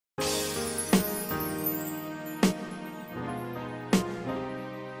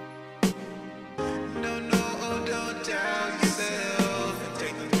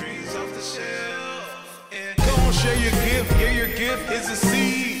gift is a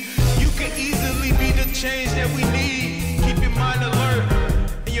seed. You can easily be the change that we need. Keep your mind alert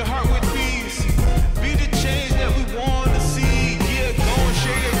and your heart with peace. Be the change that we want to see. Yeah, go and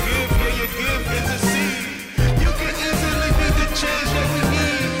share your gift. Yeah, your gift is a seed. You can easily be the change that we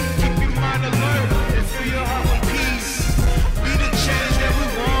need. Keep your mind alert and fill your heart with peace. Be the change that we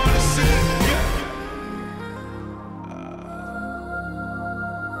want to see. Yeah.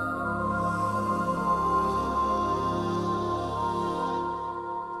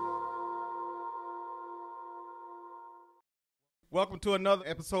 Welcome to another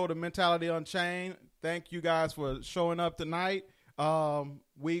episode of Mentality Unchained. Thank you guys for showing up tonight.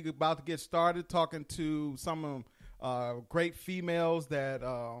 We about to get started talking to some great females that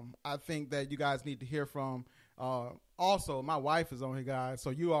I think that you guys need to hear from. Also, my wife is on here, guys, so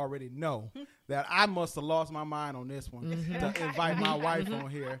you already know that I must have lost my mind on this one to invite my wife on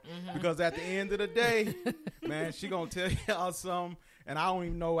here because at the end of the day, man, she gonna tell y'all something, and I don't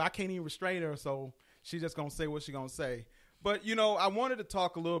even know. I can't even restrain her, so she's just gonna say what she gonna say. But, you know, I wanted to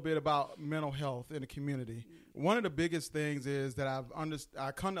talk a little bit about mental health in the community. One of the biggest things is that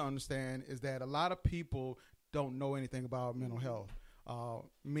I come to understand is that a lot of people don't know anything about mental health.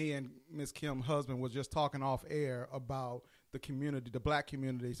 Me and Ms. Kim's husband was just talking off air about the community, the black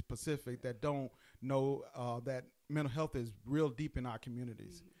community specific, that don't know that mental health is real deep in our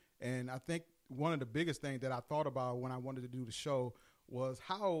communities. And I think one of the biggest things that I thought about when I wanted to do the show was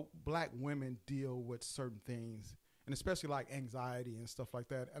how black women deal with certain things, and especially like anxiety and stuff like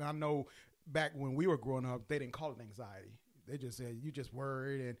that. And I know back when we were growing up, they didn't call it anxiety. They just said, you just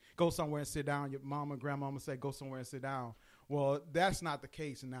worried and go somewhere and sit down. Your mama and grandmama say, go somewhere and sit down. Well, that's not the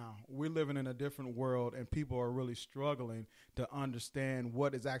case now. We're living in a different world, and people are really struggling to understand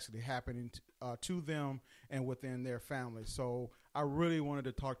what is actually happening to them and within their families. So I really wanted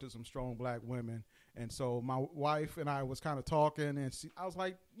to talk to some strong black women. And so my wife and I was kind of talking, and I was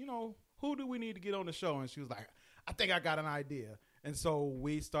like, you know, who do we need to get on the show? And she was like, I think I got an idea. And so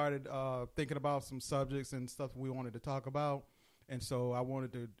we started thinking about some subjects and stuff we wanted to talk about. And so I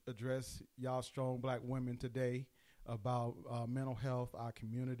wanted to address y'all strong black women today about mental health, our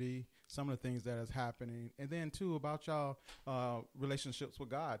community, some of the things that is happening. And then, too, about y'all relationships with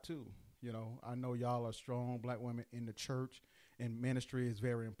God, too. You know, I know y'all are strong black women in the church, and ministry is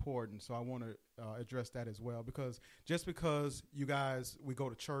very important. So I want to address that as well, because just because you guys, we go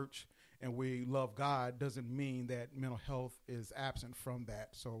to church and we love God doesn't mean that mental health is absent from that.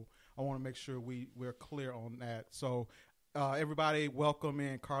 So I want to make sure we're clear on that. So everybody welcome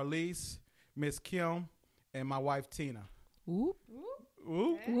in Carlise, Miss Kim, and my wife Tina. Ooh.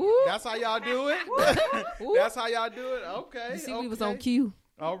 Ooh. Ooh. That's how y'all do it? That's how y'all do it? Okay. You see, we was on cue.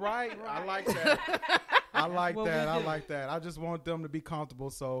 All right. I like that. I like that. I like that. I just want them to be comfortable.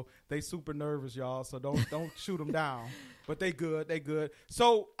 So they super nervous, y'all. So don't shoot them down. But they good. They good.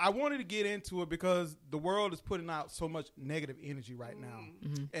 So I wanted to get into it because the world is putting out so much negative energy right now.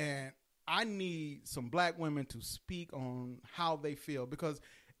 Mm-hmm. And I need some black women to speak on how they feel, because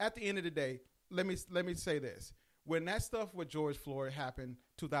at the end of the day, let me say this. When that stuff with George Floyd happened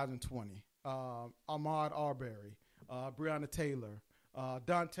 2020, Ahmaud Arbery, Breonna Taylor,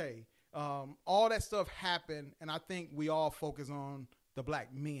 Dante, all that stuff happened, and I think we all focus on the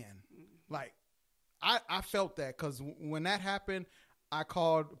black men. Like, I felt that, because when that happened, I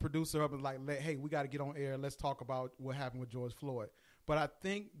called the producer up and like, hey, we got to get on air. Let's talk about what happened with George Floyd. But I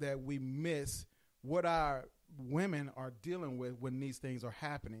think that we miss what our women are dealing with when these things are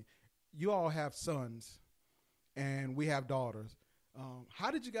happening. You all have sons, and we have daughters. How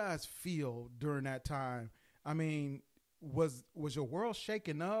did you guys feel during that time? I mean, was your world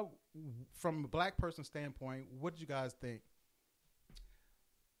shaken up from a black person standpoint? What did you guys think?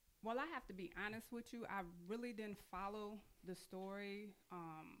 Well, I have to be honest with you. I really didn't follow the story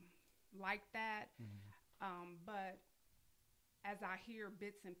like that. Mm-hmm. But as I hear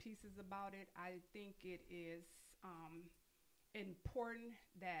bits and pieces about it, I think it is important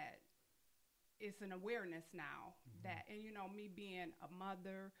that it's an awareness now. Mm-hmm. That, and you know, me being a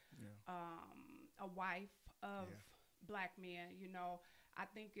mother, a wife of black men, you know, I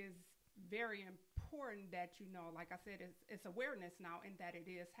think is very important that, you know, like I said, it's awareness now, and that it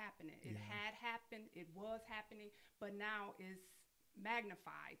is happening. It had happened, it was happening, but now it's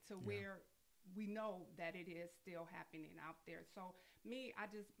magnified to where we know that it is still happening out there. So me,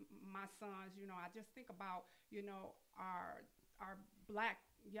 my sons, you know, I just think about, you know, our black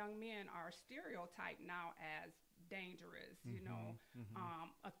young men are stereotyped now as dangerous, you know,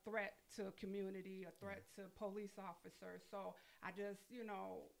 a threat to community, a threat to police officers. So I just, you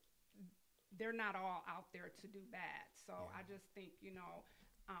know, they're not all out there to do bad. So I just think, you know,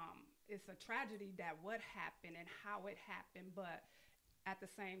 it's a tragedy that what happened and how it happened, but at the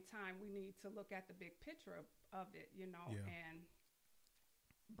same time, we need to look at the big picture of it, and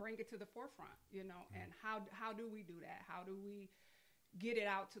bring it to the forefront, and how do we do that? How do we get it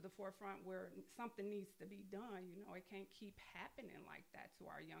out to the forefront where something needs to be done? It can't keep happening like that to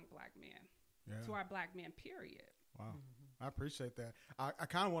our young black men, to our black men, period. Wow. Mm-hmm. I appreciate that. I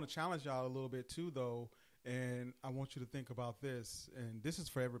kind of want to challenge y'all a little bit too, though, and I want you to think about this, and this is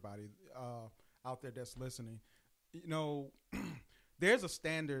for everybody out there that's listening. There's a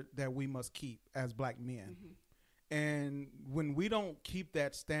standard that we must keep as black men. Mm-hmm. And when we don't keep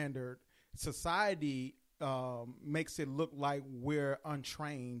that standard, society makes it look like we're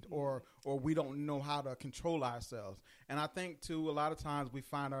untrained or we don't know how to control ourselves. And I think, too, a lot of times we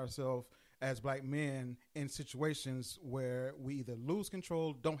find ourselves as black men in situations where we either lose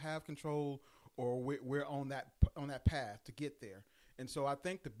control, don't have control, or we're on that path to get there. And so I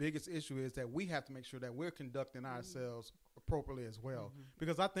think the biggest issue is that we have to make sure that we're conducting ourselves appropriately as well. Mm-hmm.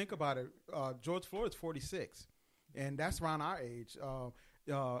 Because I think about it, George Floyd's 46. And that's around our age.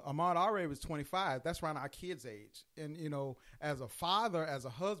 Ahmaud Arbery was 25. That's around our kids' age. And, as a father, as a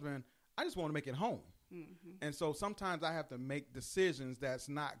husband, I just want to make it home. Mm-hmm. And so sometimes I have to make decisions that's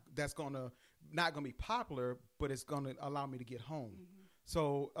not going to be popular, but it's going to allow me to get home. Mm-hmm.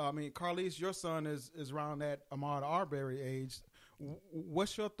 So, Carlise, your son is around that Ahmaud Arbery age.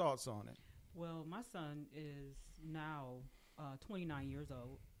 What's your thoughts on it? Well, my son is now 29 years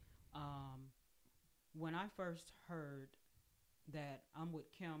old. When I first heard that I'm with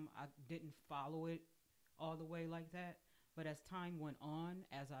Kim, I didn't follow it all the way like that. But as time went on,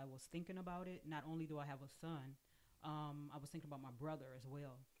 as I was thinking about it, not only do I have a son, I was thinking about my brother as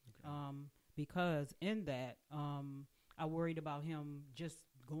well. Okay. Because in that, I worried about him just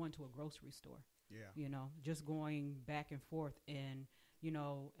going to a grocery store. Yeah. Just going back and forth and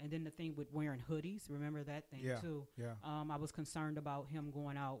then the thing with wearing hoodies, remember that thing too? Yeah. I was concerned about him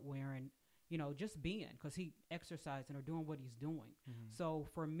going out wearing, just being, because he exercising or doing what he's doing. Mm-hmm. So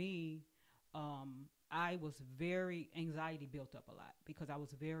for me, I was anxiety built up a lot because I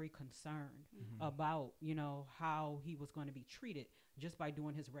was very concerned about, how he was going to be treated just by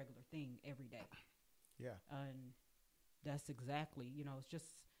doing his regular thing every day. Yeah. And that's exactly,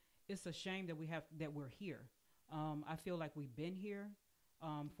 it's a shame that we're here. I feel like we've been here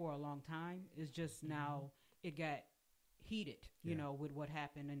for a long time. It's just now it got heated, with what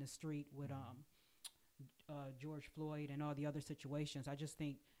happened in the street with George Floyd and all the other situations. I just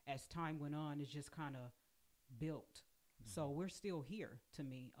think as time went on, it's just kind of built. Mm-hmm. So we're still here to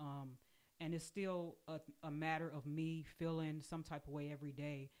me. And it's still a matter of me feeling some type of way every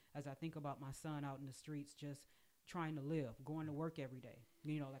day as I think about my son out in the streets, just trying to live, going to work every day.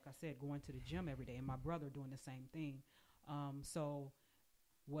 Like I said, going to the gym every day, and my brother doing the same thing. So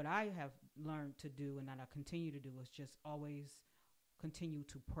what I have learned to do and that I continue to do is just always continue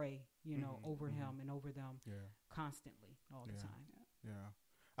to pray, over him and over them constantly all the time. Yeah.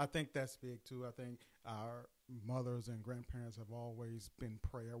 I think that's big too. I think our mothers and grandparents have always been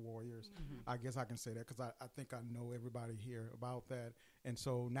prayer warriors. Mm-hmm. I guess I can say that because I think I know everybody here about that. And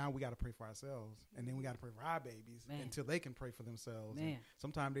so now we got to pray for ourselves, and then we got to pray for our babies until they can pray for themselves.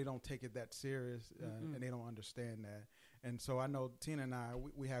 Sometimes they don't take it that serious, and they don't understand that. And so I know Tina and I,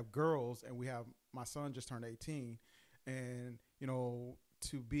 we have girls, and my son just turned 18, and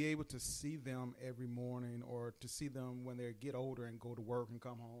to be able to see them every morning, or to see them when they get older and go to work and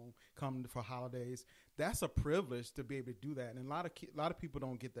come home, come for holidays, that's a privilege to be able to do that. And a lot of people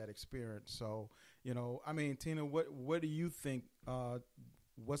don't get that experience. So, Tina, what do you think,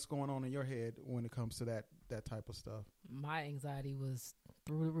 what's going on in your head when it comes to that type of stuff? My anxiety was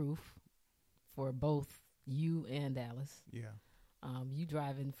through the roof for both you and Dallas. Yeah. You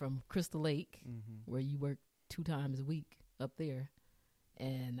driving from Crystal Lake, where you work 2 times a week up there.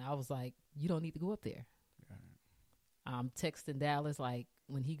 And I was like, you don't need to go up there. Right. I'm texting Dallas, like,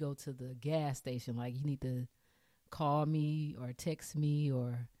 when he go to the gas station, like, you need to call me or text me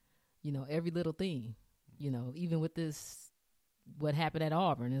or, every little thing. Even with what happened at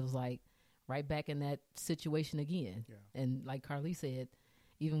Auburn, it was like right back in that situation again. Yeah. And like Carly said,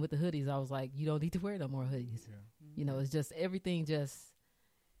 even with the hoodies, I was like, you don't need to wear no more hoodies. Yeah. Mm-hmm. It's just everything just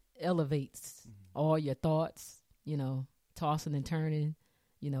elevates all your thoughts, tossing and turning.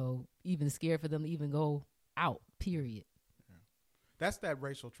 Even scared for them to even go out, period. Yeah. That's that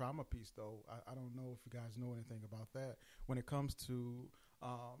racial trauma piece, though. I don't know if you guys know anything about that. When it comes to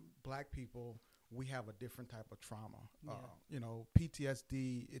black people, we have a different type of trauma. Yeah.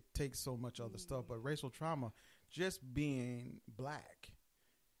 PTSD, it takes so much other stuff, but racial trauma, just being black,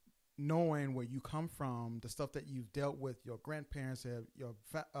 knowing where you come from, the stuff that you've dealt with, your grandparents have,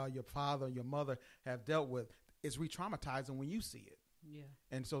 your father, your mother have dealt with, is re-traumatizing when you see it. Yeah.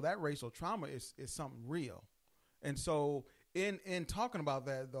 And so that racial trauma is something real. And so in talking about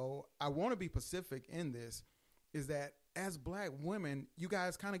that, though, I want to be specific in this, is that as Black women, you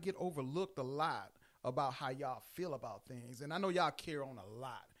guys kind of get overlooked a lot about how y'all feel about things. And I know y'all carry on a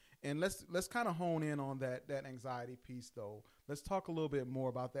lot. And let's kind of hone in on that anxiety piece, though. Let's talk a little bit more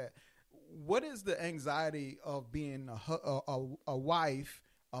about that. What is the anxiety of being a wife,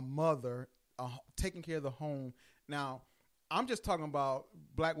 a mother, taking care of the home? Now, I'm just talking about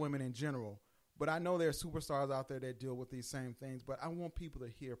Black women in general, but I know there are superstars out there that deal with these same things, but I want people to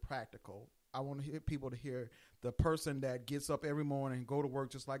hear practical. I want to hear people to hear the person that gets up every morning and go to work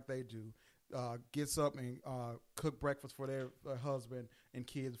just like they do, gets up and cook breakfast for their husband and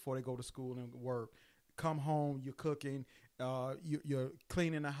kids before they go to school and work. Come home, you're cooking, you're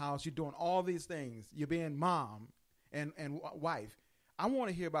cleaning the house, you're doing all these things. You're being mom and wife. I want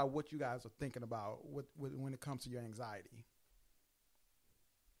to hear about what you guys are thinking about when it comes to your anxiety.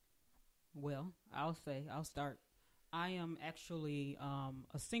 Well, I'll start. I am actually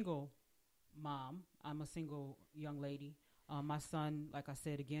a single mom. I'm a single young lady. My son, like I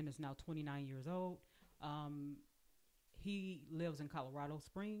said again, is now 29 years old. He lives in Colorado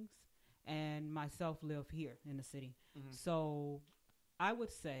Springs, and myself live here in the city. Mm-hmm. So I would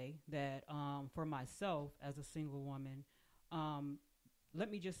say that for myself as a single woman,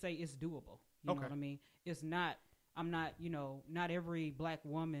 let me just say it's doable. You know what I mean? It's not, not every Black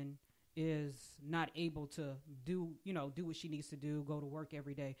woman is not able to do what she needs to do, go to work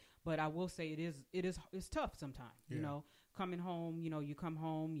every day. But I will say it's tough sometimes, coming home, you come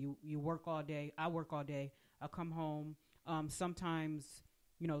home, you work all day. I work all day. I come home. Sometimes,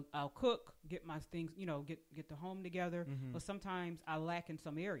 I'll cook, get my things, get the home together. Mm-hmm. But sometimes I lack in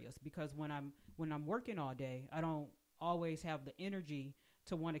some areas because when I'm working all day, I don't always have the energy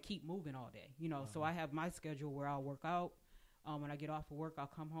to want to keep moving all day, So I have my schedule where I'll work out. When I get off of work, I'll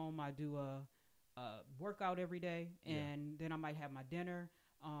come home. I do a workout every day, and then I might have my dinner.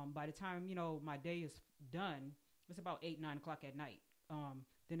 By the time, my day is done, it's about 8, 9 o'clock at night.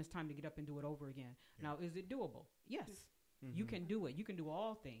 Then it's time to get up and do it over again. Yeah. Now, is it doable? Yes. Mm-hmm. You can do it. You can do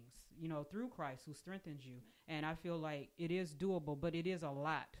all things, through Christ who strengthens you. And I feel like it is doable, but it is a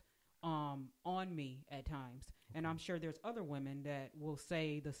lot on me at times. Okay. And I'm sure there's other women that will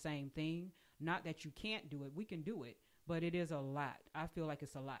say the same thing. Not that you can't do it. We can do it. But it is a lot. I feel like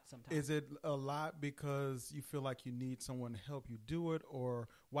it's a lot sometimes. Is it a lot because you feel like you need someone to help you do it, or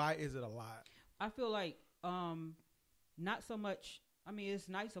why is it a lot? I feel like not so much. I mean, it's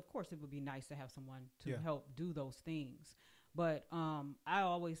nice. Of course, it would be nice to have someone to help do those things. But I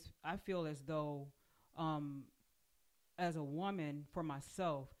feel as though as a woman, for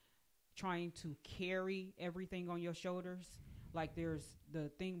myself, trying to carry everything on your shoulders, like there's the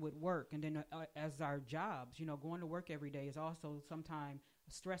thing with work, and then as our jobs, going to work every day is also sometimes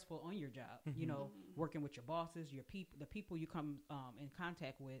stressful on your job. Mm-hmm. Working with your bosses, the people you come in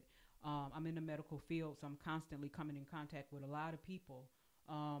contact with. I'm in the medical field, so I'm constantly coming in contact with a lot of people,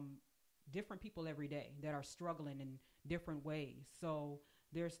 different people every day that are struggling in different ways. So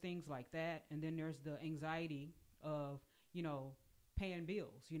there's things like that, and then there's the anxiety of paying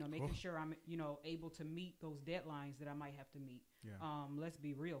bills, making sure I'm, able to meet those deadlines that I might have to meet. Yeah. Let's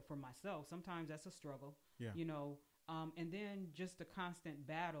be real, for myself, sometimes that's a struggle, and then just the constant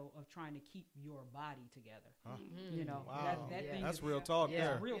battle of trying to keep your body together. Mm-hmm. Wow. That's is, real talk. Yeah,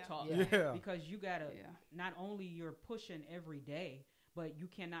 there. Real talk. Yeah. Because you gotta, not only you're pushing every day, but you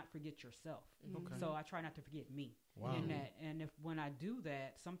cannot forget yourself. Okay. So I try not to forget me in that. And when I do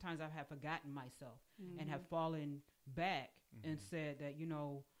that, sometimes I have forgotten myself and have fallen back and said that,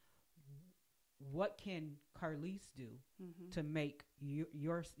 what can Carlise do to make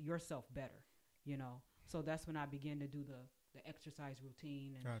yourself better, So that's when I begin to do the exercise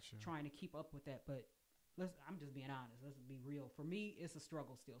routine and trying to keep up with that. But I'm just being honest. Let's be real. For me, it's a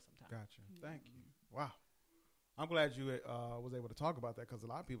struggle still sometimes. Gotcha. Thank you. Wow. I'm glad you was able to talk about that, because a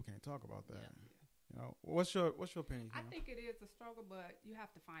lot of people can't talk about that. Yeah. What's your opinion? I think it is a struggle, but you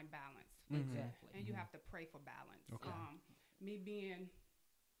have to find balance. Mm-hmm. Exactly. And you have to pray for balance. Okay. Me being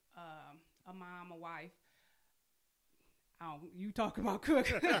a mom, a wife, you talk about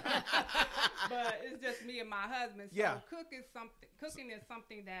cooking, but it's just me and my husband. So cooking is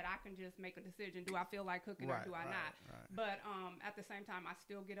something that I can just make a decision. Do I feel like cooking or do I not? Right. But at the same time, I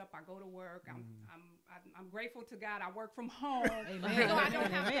still get up. I go to work. I'm grateful to God. I work from home, so I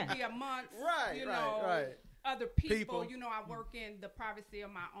don't have to be a month. Right. other people. You know, I work in the privacy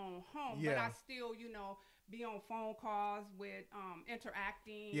of my own home, but I still, you know, be on phone calls with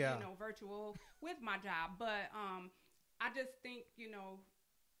interacting, you know, virtual with my job. But I just think, you know,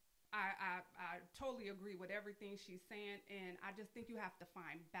 I totally agree with everything she's saying, and I just think you have to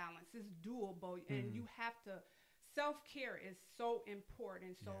find balance. It's doable, and you have to. Self-care is so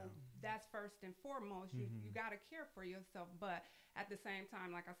important. So that's first and foremost. You got to care for yourself. But at the same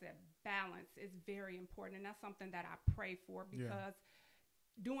time, like I said, balance is very important. And that's something that I pray for, because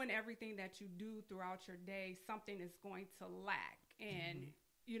doing everything that you do throughout your day, something is going to lack. And,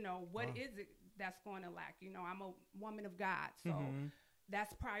 you know, what is it that's going to lack? You know, I'm a woman of God. So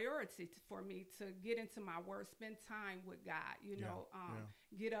that's priority for me to get into my word, spend time with God, you know,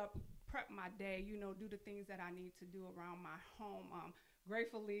 get up, prep my day, you know, do the things that I need to do around my home.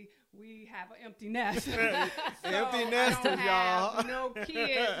 Gratefully, we have an empty nest. Empty nesters, y'all. No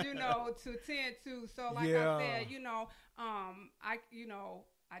kids, you know, to tend to. So, like I said, you know, I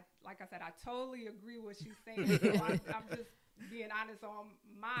totally agree with what she's saying. So I'm just being honest on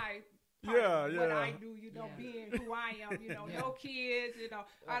my part, what I do, you know, being who I am, you know, no kids, you know,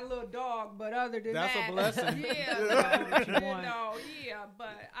 I had a little dog, but other than that's that, a blessing. you know,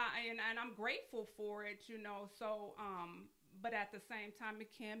 but and I'm grateful for it, you know. So, but at the same time, it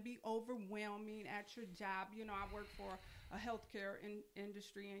can be overwhelming at your job. You know, I work for a healthcare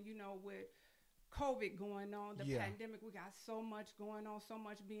industry, and you know, with COVID going on, the pandemic, we got so much going on, so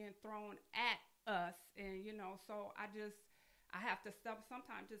much being thrown at us, and you know, so I have to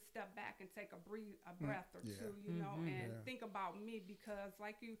sometimes just step back and take a breath or two, you know, and think about me, because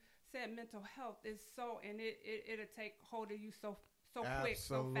like you said, mental health is so, and it'll take hold of you so quick,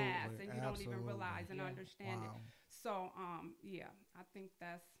 so fast, and you don't even realize and understand it. So, I think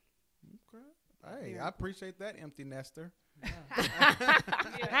that's okay. Hey, I appreciate that, empty nester. It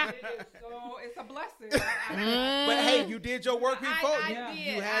is. So it's a blessing. But hey, you did your work before.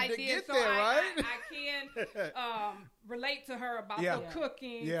 You had to get there, right? I can relate to her about the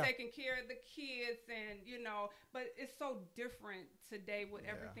cooking, taking care of the kids, and you know. But it's so different today with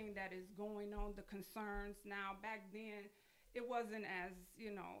everything that is going on. The concerns now. Back then, it wasn't as,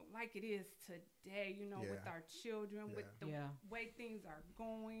 you know, like it is today. You know, with our children, with the way things are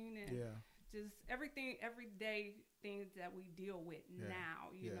going, and just everything, everyday things that we deal with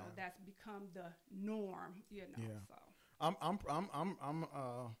now, you know, that's become the norm, you know. So I'm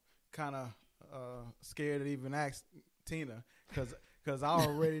kind of scared to even ask Tina, because I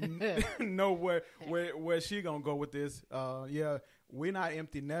already know where she gonna go with this. We're not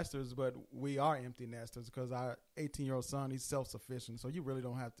empty nesters, but we are empty nesters, because our 18-year-old son, he's self-sufficient, so you really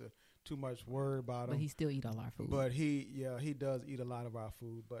don't have to too much worry about him. But he still eat all our food. But he does eat a lot of our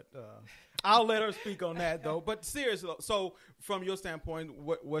food. But I'll let her speak on that, though. But seriously, so from your standpoint,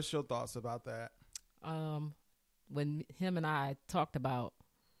 what's your thoughts about that? When him and I talked about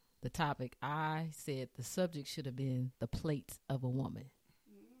the topic, I said the subject should have been the plate of a woman.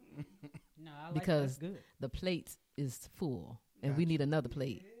 No, I like because that. Good. The plate is full, and we need another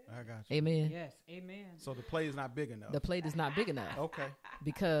plate. I got you. Amen. Yes, amen. So the plate is not big enough. The plate is not big enough. Okay.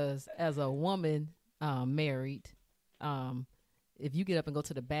 Because as a woman married, if you get up and go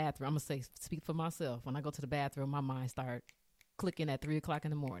to the bathroom, I'm going to speak for myself. When I go to the bathroom, my mind start clicking at 3 o'clock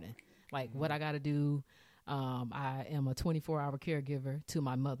in the morning. Like what I got to do. I am a 24-hour caregiver to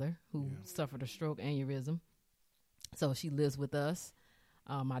my mother, who suffered a stroke aneurysm. So she lives with us.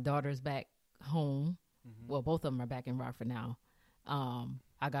 My daughter's back home. Well, both of them are back in Rockford now.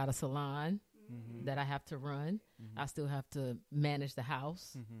 I got a salon that I have to run. I still have to manage the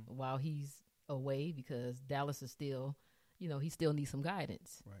house while he's away, because Dallas is still, you know, he still needs some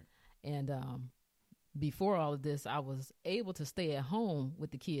guidance. Right. And before all of this, I was able to stay at home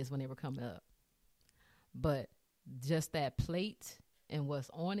with the kids when they were coming up. But just that plate and what's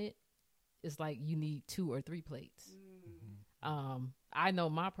on it, it's like you need 2 or 3 plates. I know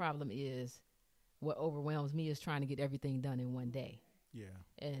my problem is, what overwhelms me is trying to get everything done in one day.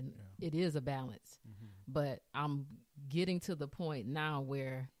 And it is a balance. But I'm getting to the point now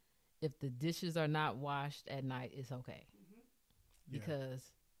where if the dishes are not washed at night, it's okay. Because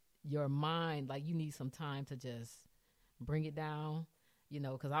your mind, like, you need some time to just bring it down, you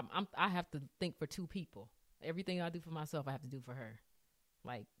know, because I have to think for 2 people. Everything I do for myself, I have to do for her.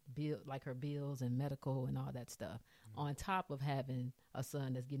 Like her bills and medical and all that stuff. On top of having a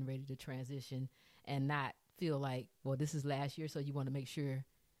son that's getting ready to transition and not feel like, well, this is last year, so you want to make sure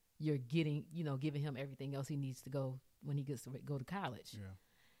you're getting, you know, giving him everything else he needs to go when he gets to go to college.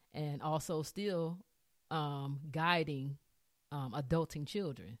 And also still guiding adulting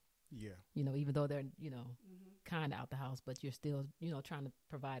children. You know, even though they're, you know, kind of out the house, but you're still, you know, trying to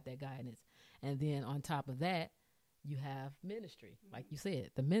provide that guidance. And then on top of that, you have ministry. Like you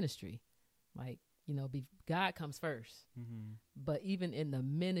said, the ministry. Like, you know, God comes first. Mm-hmm. But even in the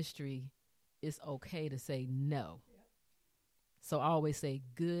ministry, it's okay to say no. Yep. So I always say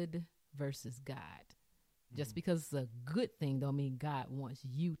good versus God. Mm-hmm. Just because it's a good thing don't mean God wants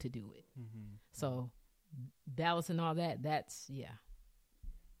you to do it. Mm-hmm. So Dallas and all that, that's, yeah.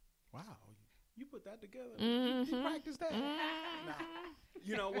 Wow. You put that together. Mm-hmm. You practiced that. Mm-hmm. Nah.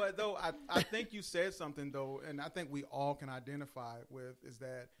 You know what, though? I think you said something, though, and I think we all can identify with, is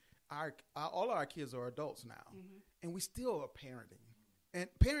that all our kids are adults now, and we still are parenting. And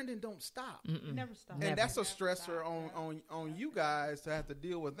parenting don't stop. Mm-mm. Never stop. And that's a stressor on you guys to have to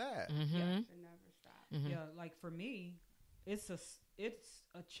deal with that. Mm-hmm. Yeah, it never stop. Mm-hmm. Yeah, like for me, it's a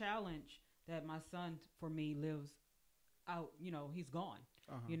challenge that my son, for me, lives out. You know, he's gone.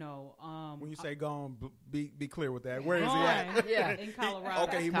 You know, when you say gone, be clear with that. Where is he at? Yeah, in Colorado.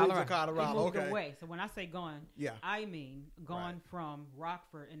 Okay, he moved to Colorado. He moved away. So when I say gone, I mean gone right. from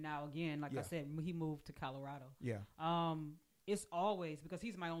Rockford, and now again, like I said, he moved to Colorado. Yeah. It's always because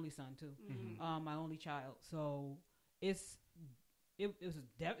he's my only son too, my only child. So it's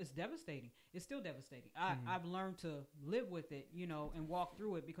devastating. It's still devastating. I've learned to live with it, you know, and walk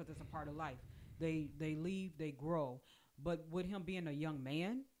through it because it's a part of life. They leave, they grow. But with him being a young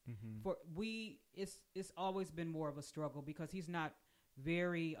man, it's always been more of a struggle because he's not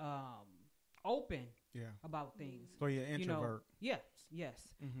very open about things. So you're an introvert. You know?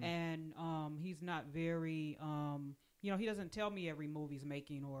 Yes. Mm-hmm. And he's not very, you know, he doesn't tell me every movie he's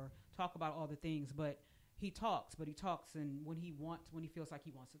making or talk about all the things, but he talks, and when he feels like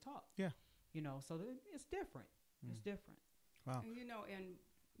he wants to talk. Yeah. You know, so it's different. It's different. Wow. And, you know, and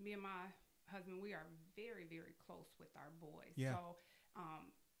me and my husband, we are very, very close with our boys. Yeah. So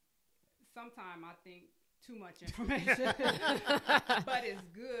sometimes I think too much information, but it's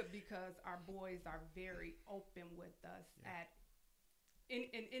good because our boys are very open with us in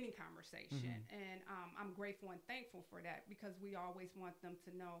any conversation. And I'm grateful and thankful for that because we always want them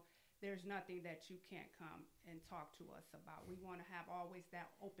to know there's nothing that you can't come and talk to us about. We want to have always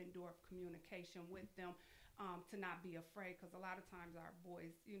that open door of communication with them. To not be afraid, because a lot of times our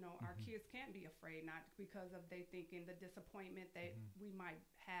boys, you know, our kids can't be afraid, not because of they thinking the disappointment that we might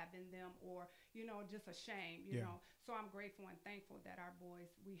have in them, or, you know, just a shame, you know. So I'm grateful and thankful that our boys,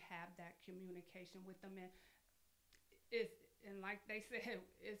 we have that communication with them, and like they said,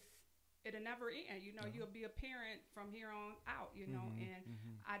 it'll never end. You know, you'll be a parent from here on out, you know, and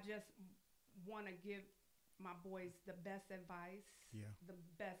I just want to give my boys the best advice, the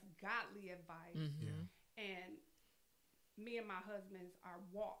best godly advice. And me and my husband's, our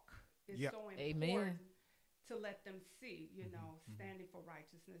walk is so important to let them see, you know, standing for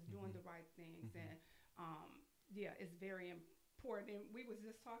righteousness, doing the right things. And, it's very important. And we was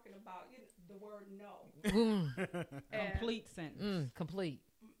just talking about the word no. Complete sentence. Complete.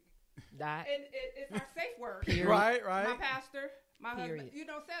 And it's our safe word. Period. Right. My pastor, my husband, you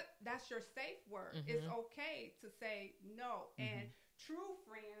know, said that's your safe word. It's okay to say no. And true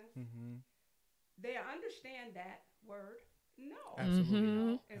friends, they understand that word no. Absolutely.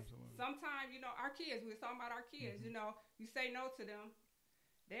 You know? And sometimes, you know, our kids, we were talking about our kids, you know, you say no to them,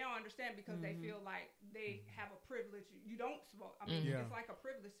 they don't understand because they feel like they have a privilege. You don't supposed, I mean, it's like a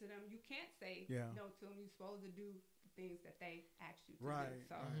privilege to them. You can't say no to them. You're supposed to do the things that they ask you to do.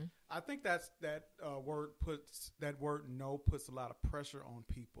 So I think that word no puts a lot of pressure on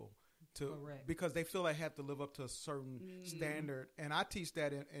people. Because they feel they have to live up to a certain standard. And I teach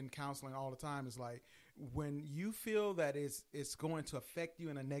that in counseling all the time. It's like when you feel that it's going to affect you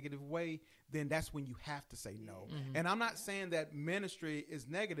in a negative way, then that's when you have to say no. And I'm not saying that ministry is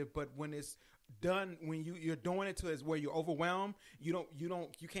negative, but when it's done, when you're doing it to where you're overwhelmed, you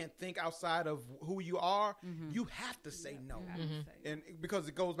can't think outside of who you are. You have to say no. And because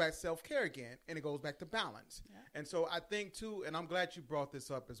it goes back to self-care again, and it goes back to balance. And so I think too, and I'm glad you brought this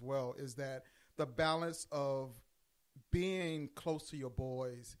up as well, is that the balance of being close to your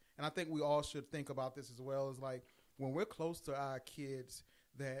boys. And I think we all should think about this as well, is like when we're close to our kids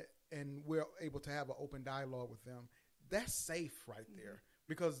and we're able to have an open dialogue with them, that's safe right there.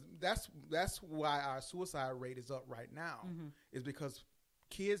 Because that's why our suicide rate is up right now, is because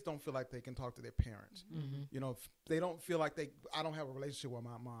kids don't feel like they can talk to their parents. You know, they don't feel like I don't have a relationship with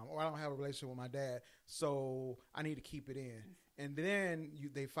my mom, or I don't have a relationship with my dad, so I need to keep it in. And then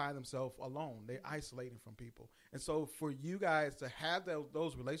they find themselves alone. They're isolating from people. And so for you guys to have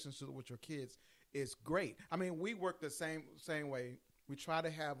those relationships with your kids is great. I mean, we work the same way. We try to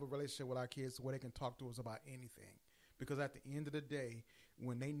have a relationship with our kids where they can talk to us about anything. because at the end of the day,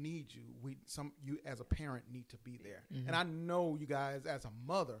 when they need you, you as a parent need to be there. Mm-hmm. And I know you guys as a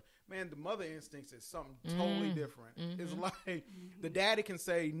mother, man, the mother instincts is something totally different. Mm-hmm. It's like the daddy can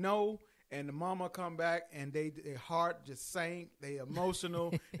say no, and the mama come back and their heart just sank, they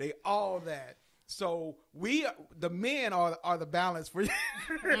emotional, they all that. So the men are the balance for you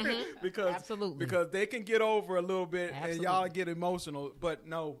because Absolutely. because they can get over a little bit Absolutely. and y'all get emotional. But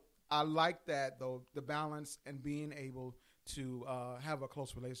no, I like that though, the balance and being able to have a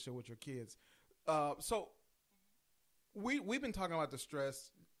close relationship with your kids. So we've been talking about the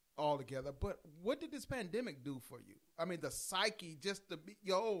stress all together, but what did this pandemic do for you? I mean, the psyche, just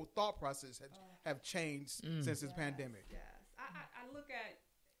your whole thought process have changed since this pandemic. Yes, I look at,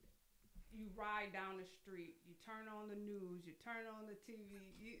 you ride down the street, you turn on the news, you turn on the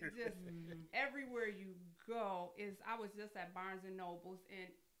TV, you just everywhere you go I was just at Barnes and Nobles, and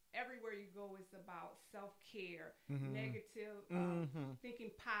everywhere you go is about self-care, negative,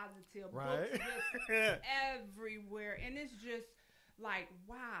 thinking positive, right? books just everywhere. And it's just like,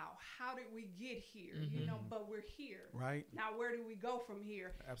 wow, how did we get here? You know, but we're here. Right. Now, where do we go from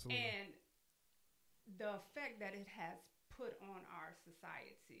here? Absolutely. And the effect that it has put on our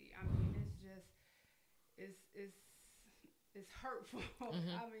society, I mean, it's just, it's hurtful. I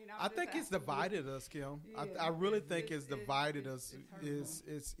mean, I think it's divided us, Kim. Yeah, I really think it's divided us.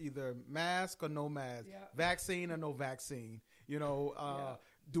 It's either mask or no mask, vaccine or no vaccine. You know,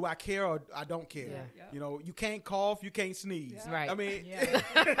 do I care or I don't care? Yeah. You know, you can't cough, you can't sneeze. Right. I mean, Yes.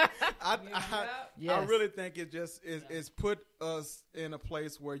 I really think it just is put us in a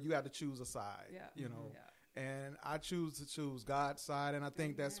place where you have to choose a side. Yeah. You know, and I choose to choose God's side, and I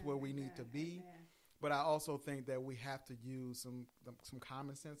think that's where we need to be. Amen. But I also think that we have to use some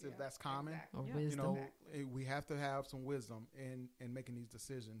common sense, if that's common. Exactly. Or Yeah. You know, Exactly. we have to have some wisdom in making these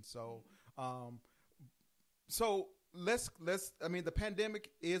decisions. So, so let's. I mean, the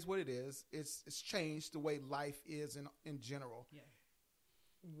pandemic is what it is. It's changed the way life is in general. Yeah.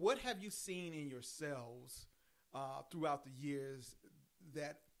 What have you seen in yourselves throughout the years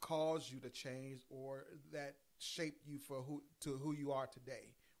that caused you to change, or that shaped you for who you are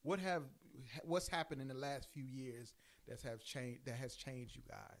today? What's happened in the last few years that has changed you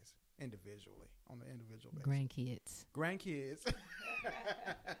guys individually on the individual basis? Grandkids.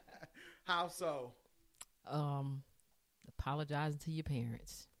 How so? Apologizing to your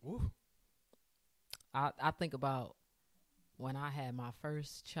parents. Ooh. I think about when I had my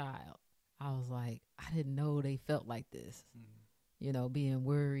first child. I was like, I didn't know they felt like this. You know, being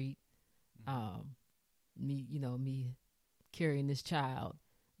worried. Me carrying this child.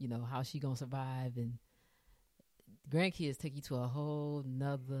 You know, how she gonna survive, and grandkids take you to a whole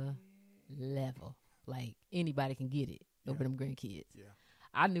nother level. Like anybody can get it over them grandkids. Yeah.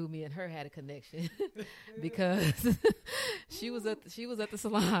 I knew me and her had a connection because she was at the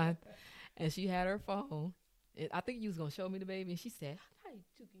salon and she had her phone. And I think you was gonna show me the baby, and she said, "How you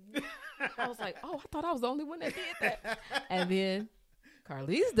took me?" I was like, "Oh, I thought I was the only one that did that." And then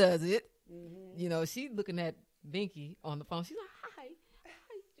Carlise does it. You know, she's looking at Binky on the phone. She's like, "Hi."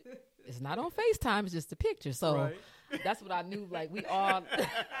 It's not on FaceTime, it's just a picture. So that's what I knew. Like, we all, I was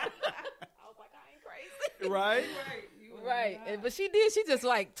like, I ain't crazy. Right? Right. But she did. She just,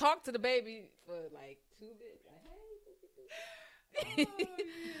 like, talked to the baby for, like, 2 minutes. Like, hey.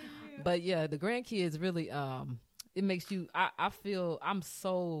 But, yeah, the grandkids really, it makes you, I feel, I'm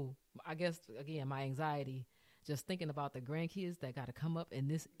so, I guess, again, my anxiety, just thinking about the grandkids that got to come up in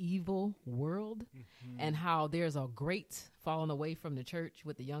this evil world and how there's a great falling away from the church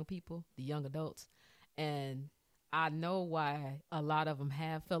with the young people, the young adults. And I know why a lot of them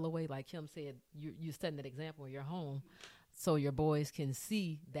have fell away. Like Kim said, you're setting that example in your home so your boys can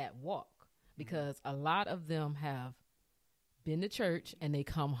see that walk, because a lot of them have been to church and they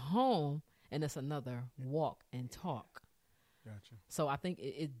come home and it's another walk and talk. Gotcha. So I think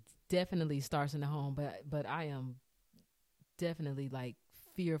it definitely starts in the home, but I am definitely like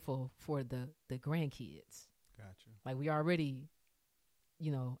fearful for the grandkids. Gotcha. Like we already,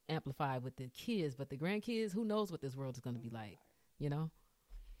 you know, amplified with the kids, but the grandkids, who knows what this world is going to be like, you know?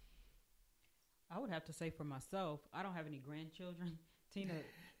 I would have to say for myself, I don't have any grandchildren. Tina,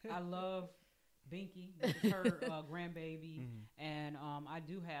 I love Binky, which is her grandbaby, and I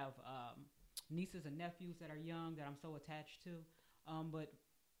do have nieces and nephews that are young that I'm so attached to. But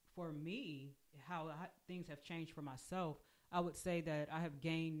for me, how things have changed for myself, I would say that I have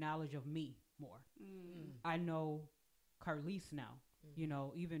gained knowledge of me more. I know Carlise now. You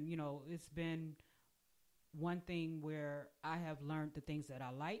know, even, you know, it's been one thing where I have learned the things that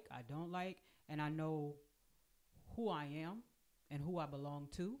I like, I don't like, and I know who I am and who I belong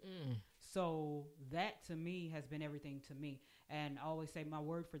to. So that to me has been everything to me. And I always say my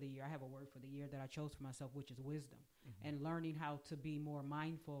word for the year, I have a word for the year that I chose for myself, which is wisdom. And learning how to be more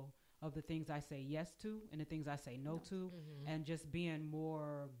mindful of the things I say yes to and the things I say no to, and just being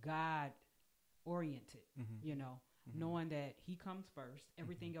more God oriented, you know, knowing that he comes first,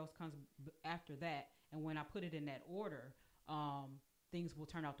 everything else comes after that. And when I put it in that order, things will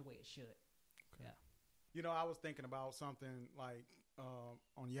turn out the way it should. Okay. Yeah. You know, I was thinking about something like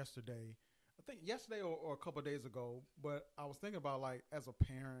on yesterday. I think yesterday or a couple of days ago, but I was thinking about like as a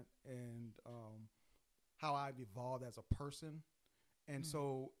parent and how I've evolved as a person. And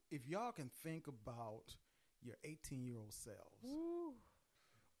so if y'all can think about your 18-year-old selves,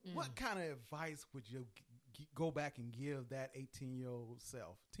 what kind of advice would you go back and give that 18-year-old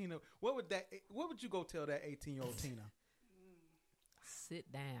self? Tina, what would you go tell that 18-year-old Tina?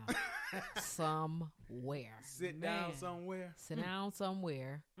 Sit down somewhere. Sit down somewhere. Sit down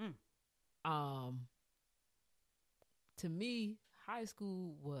somewhere. To me, high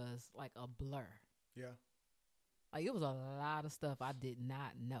school was like a blur. Yeah. Like it was a lot of stuff I did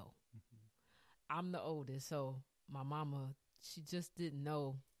not know. I'm the oldest, so my mama, she just didn't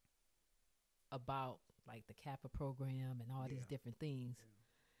know about like the Kappa program and all these different things.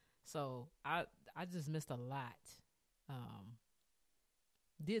 So I just missed a lot.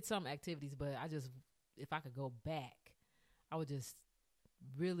 Did some activities, but if I could go back, I would just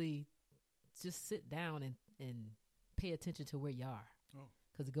really just sit down and pay attention to where you are.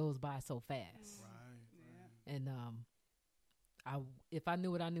 Because it goes by so fast. Right. And if I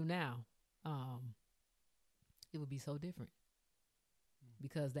knew what I knew now, it would be so different.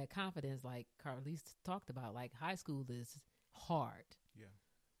 Because that confidence, like Carlise talked about, like high school is hard. Yeah.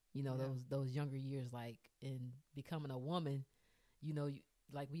 You know, those younger years, like in becoming a woman, you know,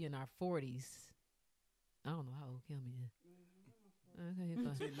 like we in our 40s. I don't know how old Kim is.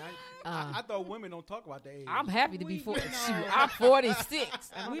 Okay, fine. I thought women don't talk about the age. I'm happy to be 40. I'm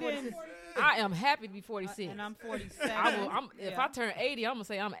 46. I am happy to be 46. And I'm 47. If I turn 80, I'm going to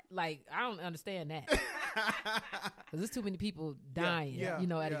say I don't understand that. Because there's too many people dying, you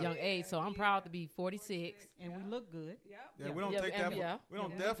know, at a young age. So I'm proud to be 46. And we look good. Yeah, we don't take that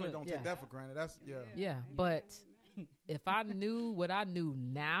take that for granted. That's Yeah, but if I knew what I knew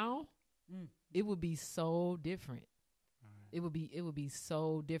now, it would be so different. It would be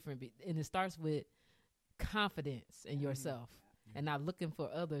so different. And it starts with confidence in yourself and not looking for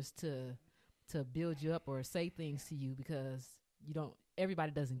others to build you up or say things to you, because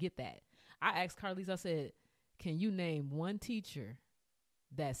everybody doesn't get that. I asked Carlise, I said, can you name one teacher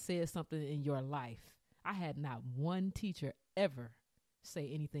that said something in your life? I had not one teacher ever say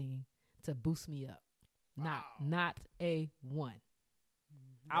anything to boost me up. Wow. Not a one.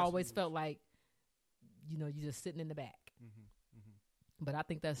 I always felt like, you know, you're just sitting in the back. But I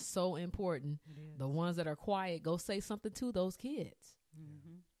think that's so important. The ones that are quiet, go say something to those kids. That's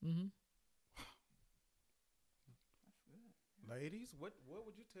good. Ladies, what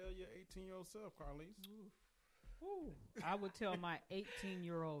would you tell your 18-year-old self, Carlise? I would tell my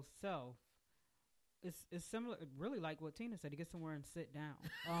 18-year-old self, it's similar, really like what Tina said, to get somewhere and sit down.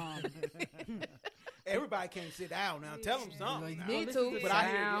 Everybody can't sit down now. Tell them something. You need to, but I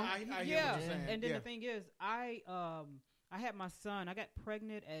hear what you're saying. And then the thing is, I had my son. I got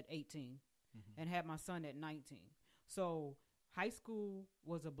pregnant at 18 and had my son at 19. So high school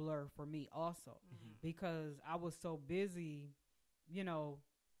was a blur for me also because I was so busy, you know,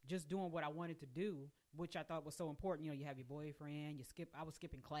 just doing what I wanted to do, which I thought was so important. You know, you have your boyfriend, I was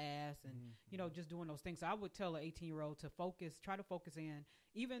skipping class and, you know, just doing those things. So I would tell an 18-year-old to try to focus in,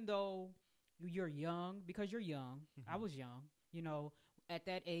 even though you're young, because you're young. I was young. You know, at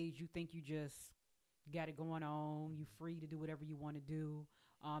that age, you think you just got it going on. You free to do whatever you want to do.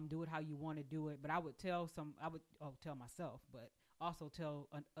 Do it how you want to do it. But I would tell tell myself, but also tell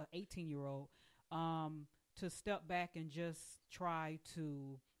an 18-year-old to step back and just try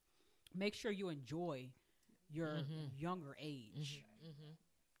to make sure you enjoy your younger age.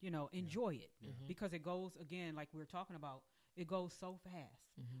 You know, enjoy it because it goes, again, like we were talking about, it goes so fast.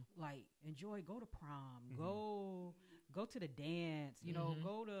 Like, enjoy, go to prom, go to the dance, you know,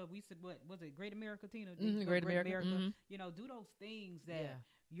 go to, we said, what was it, Great America, Tina? Great America. You know, do those things that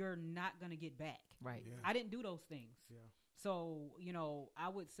you're not going to get back. Right. Yeah. I didn't do those things. Yeah. So, you know, I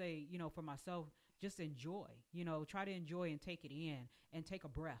would say, you know, for myself, just enjoy, you know, try to enjoy and take it in and take a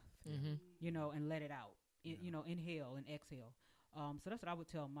breath, you know, and let it out, you know, inhale and exhale. So that's what I would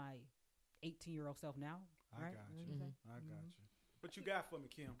tell my 18-year-old self now. I got you. I got you. What you got for me,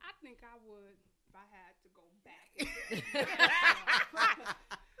 Kim? I think I would, if I had to go back,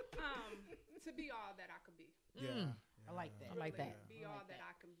 to be all that I could be. Yeah. I like that. Really, I like that. Be all that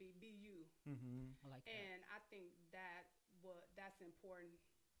I can be. Be you. I like that. And I think that's important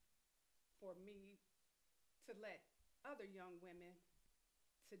for me to let other young women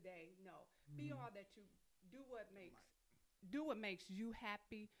today know. Be all that you do. What makes you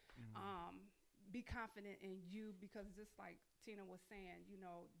happy. Be confident in you, because just like Tina was saying,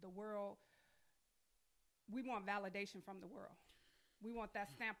 the world, we want validation from the world. We want that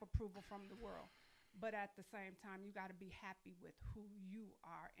stamp approval from the world. But at the same time, you got to be happy with who you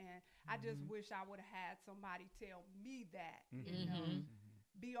are. And I just wish I would have had somebody tell me that,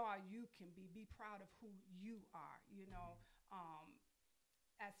 be all you can be. Be proud of who you are,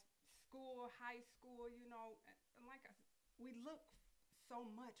 At school, high school, and like we look so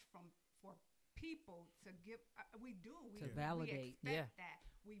much for people to give. We do. To validate. We expect that.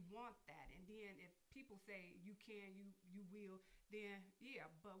 We want that. And then if people say you can, you will, then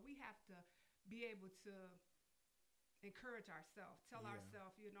but we have to be able to encourage ourselves, tell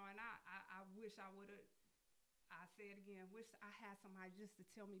ourselves, and I wish I would have, I say it again, wish I had somebody just to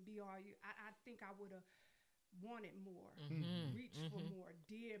tell me, be all you. I think I would have wanted more, reached for more,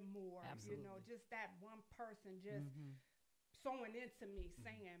 did more, Absolutely. Just that one person just sewing into me,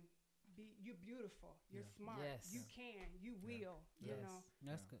 saying, you're beautiful, you're smart, you can, you will,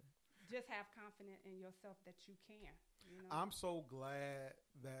 That's good. Just have confidence in yourself that you can. I'm so glad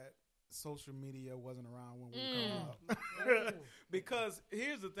that social media wasn't around when we were growing up. Because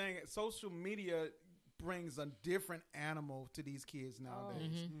here's the thing, social media brings a different animal to these kids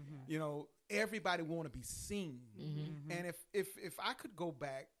nowadays. Everybody want to be seen. And if I could go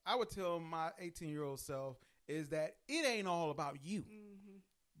back, I would tell my 18-year-old self is that it ain't all about you.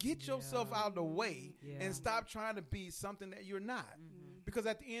 Get yourself out of the way and stop trying to be something that you're not. Because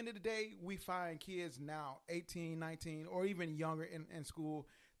at the end of the day, we find kids now, 18, 19, or even younger in school,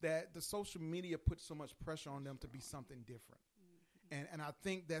 that the social media puts so much pressure on them to be something different. And I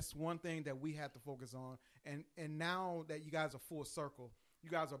think that's one thing that we have to focus on. And now that you guys are full circle, you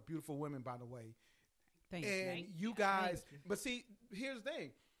guys are beautiful women, by the way. Thank you. And you guys, but see, here's the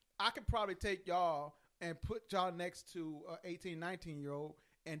thing. I could probably take y'all and put y'all next to an 18, 19-year-old,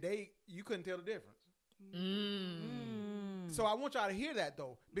 and you couldn't tell the difference. So I want y'all to hear that,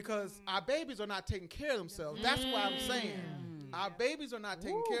 though, because our babies are not taking care of themselves. That's what I'm saying. Our babies are not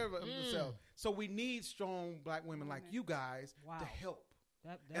taking care of themselves. So we need strong black women like you guys to help.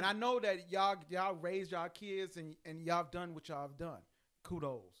 And I know that y'all raised y'all kids and y'all have done what y'all have done.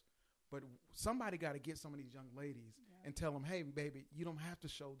 Kudos. But somebody got to get some of these young ladies and tell them, hey, baby, you don't have to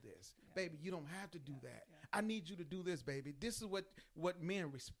show this. Baby, you don't have to do that. I need you to do this, baby. This is what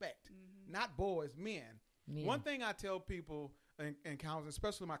men respect. Not boys, men. One thing I tell people in counseling,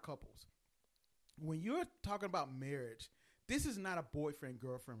 especially my couples, when you're talking about marriage, this is not a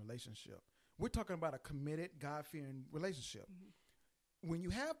boyfriend-girlfriend relationship. We're talking about a committed, God-fearing relationship. When you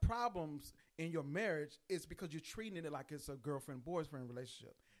have problems in your marriage, it's because you're treating it like it's a girlfriend-boyfriend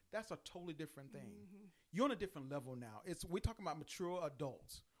relationship. That's a totally different thing. You're on a different level now. We're talking about mature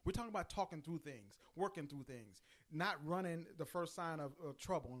adults. We're talking about talking through things, working through things, not running the first sign of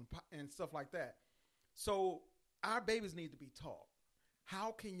trouble and stuff like that. So our babies need to be taught.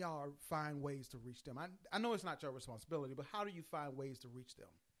 How can y'all find ways to reach them? I know it's not your responsibility, but how do you find ways to reach them?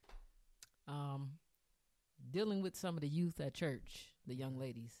 Dealing with some of the youth at church, the young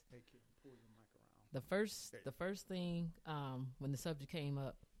ladies. Hey, kid, pull your mic around. The first thing when the subject came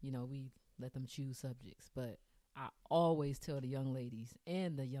up, we let them choose subjects. But I always tell the young ladies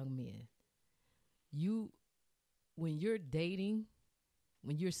and the young men, when you're dating,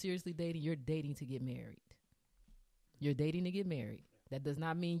 when you're seriously dating, you're dating to get married. You're dating to get married. That does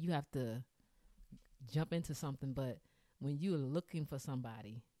not mean you have to jump into something, but when you're looking for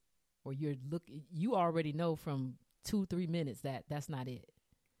somebody, or you already know from 2-3 minutes that that's not it.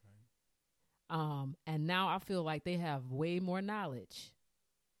 Right. And now I feel like they have way more knowledge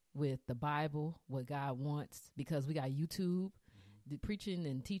with the Bible, what God wants, because we got YouTube. The preaching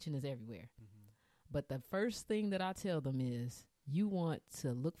and teaching is everywhere. But the first thing that I tell them is, you want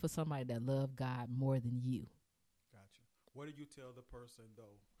to look for somebody that loves God more than you. Gotcha. What do you tell the person,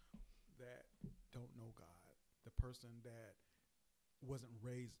 though, that don't know God, the person that wasn't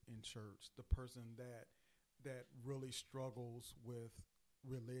raised in church, the person that really struggles with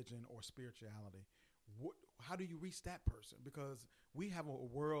religion or spirituality? How do you reach that person? Because we have a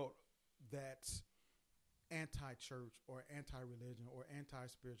world that's anti-church or anti-religion or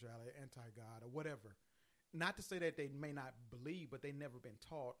anti-spirituality, anti-God or whatever. Not to say that they may not believe, but they've never been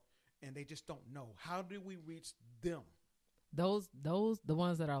taught and they just don't know. How do we reach them? The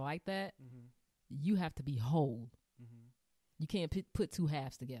ones that are like that, you have to be whole. You can't put two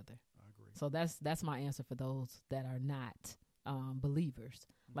halves together. I agree. So that's my answer for those that are not believers.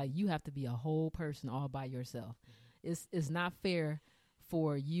 Like, you have to be a whole person all by yourself. It's not fair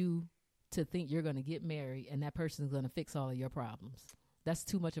for you to think you're going to get married and that person is going to fix all of your problems. That's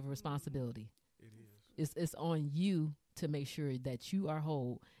too much of a responsibility. It is. It's on you to make sure that you are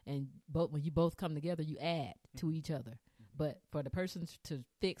whole, and when you both come together, you add to each other. But for the person to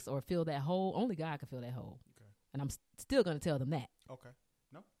fix or fill that hole, only God can fill that hole. Okay. And I'm still going to tell them that. Okay.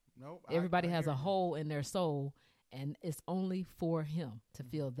 No. Everybody has a hole in their soul, and it's only for Him to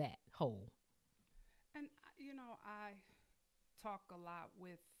fill that hole. And, I talk a lot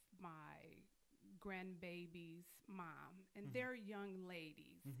with my grandbaby's mom, and they're young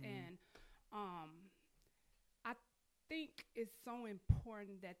ladies. And I think it's so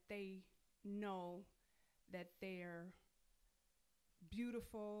important that they know that they're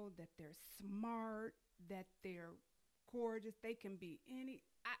beautiful, that they're smart, that they're gorgeous. They can be any.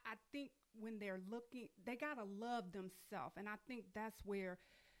 I think when they're looking, they got to love themselves. And I think that's where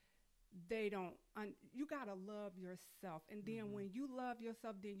they don't. You got to love yourself. And then when you love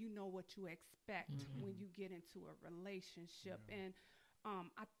yourself, then you know what you expect when you get into a relationship. Yeah. And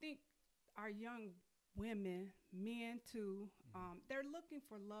I think our young women, men too, they're looking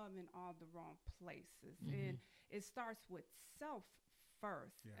for love in all the wrong places. And it starts with self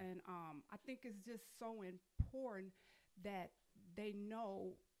first. Yeah. And I think it's just so important that they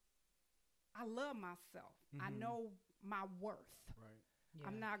know I love myself. I know my worth. Right. Yeah.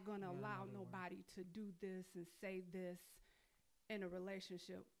 I'm not going to allow nobody to do this and say this in a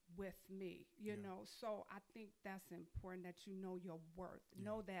relationship with me, you know. So I think that's important, that you know your worth. Yeah.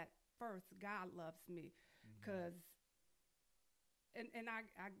 Know that first God loves me, because and I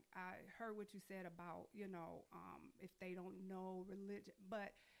heard what you said about, if they don't know religion,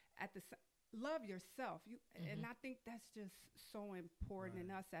 but at the love yourself. And I think that's just so important. Right.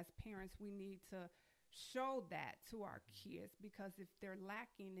 And us as parents, we need to show that to our kids, because if they're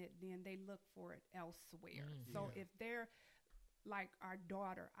lacking it, then they look for it elsewhere. So if they're like our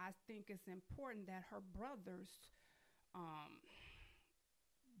daughter, I think it's important that her brothers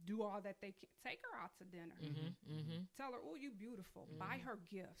do all that they can. Take her out to dinner. Tell her, oh, you beautiful. Buy her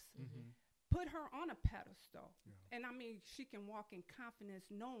gifts. Put her on a pedestal. Yeah. And I mean, she can walk in confidence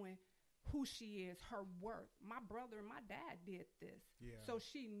knowing who she is, her worth. My brother and my dad did this. Yeah. So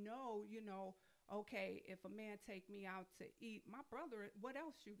she know, okay, if a man take me out to eat, my brother, what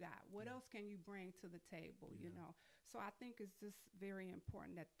else you got? What else can you bring to the table, So I think it's just very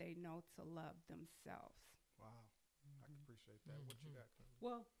important that they know to love themselves. Wow. I can appreciate that. What you got, Chloe?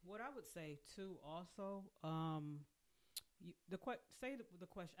 Well, what I would say, too, also, the question.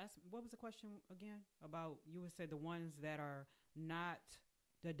 What was the question again? About, you would say the ones that are not,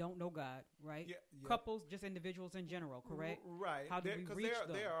 that don't know God, right? Yeah. Couples, just individuals in general, correct? Right. How do we reach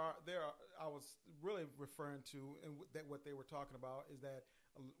them? There are. I was really referring to, and that what they were talking about is that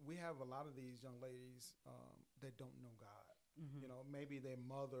we have a lot of these young ladies that don't know God. Maybe their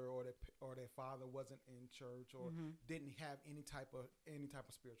mother or their father wasn't in church, or didn't have any type of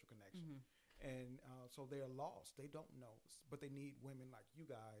spiritual connection, and so they're lost. They don't know, but they need women like you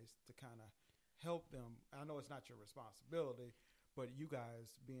guys to kind of help them. I know it's not your responsibility, but you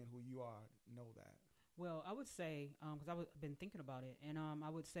guys, being who you are, know that. Well, I would say, because I've been thinking about it, and I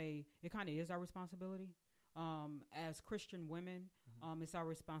would say it kind of is our responsibility. As Christian women, it's our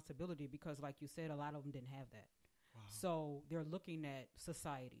responsibility, because, like you said, a lot of them didn't have that. Wow. So they're looking at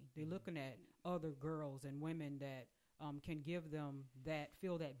society. They're looking at other girls and women that can give them that,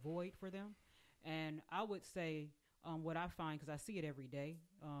 fill that void for them. And I would say what I find, because I see it every day,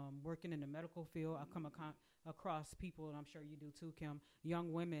 working in the medical field, I come across people, and I'm sure you do too, Kim,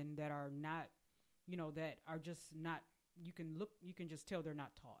 young women that are not, that are just not, you can just tell they're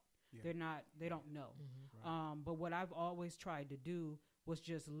not taught. Yeah. They don't know. Right. But what I've always tried to do was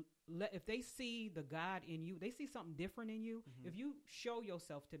just if they see the God in you, they see something different in you. If you show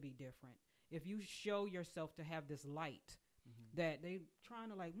yourself to be different, if you show yourself to have this light that they trying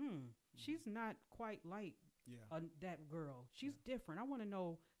to she's not quite like that girl. She's different. I want to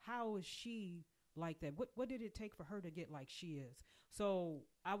know, how is she like that? What did it take for her to get like she is? So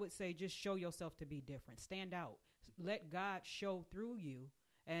I would say, just show yourself to be different. Stand out. Let God show through you.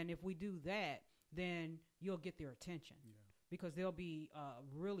 And if we do that, then you'll get their attention, because they'll be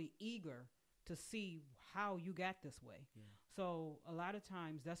really eager to see how you got this way. Yeah. So a lot of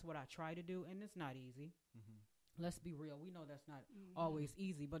times that's what I try to do, and it's not easy. Let's be real. We know that's not always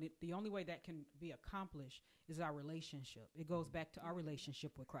easy, but the only way that can be accomplished is our relationship. It goes back to our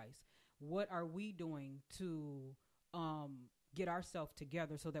relationship with Christ. What are we doing to get ourselves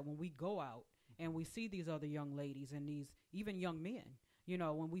together so that when we go out and we see these other young ladies and these even young men, You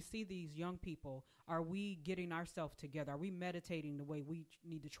know, when we see these young people, are we getting ourselves together? Are we meditating the way we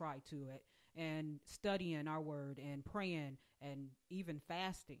need to try to it, and studying our word and praying and even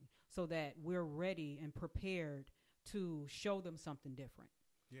fasting so that we're ready and prepared to show them something different?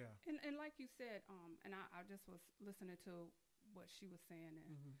 Yeah. And like you said, and I just was listening to what she was saying,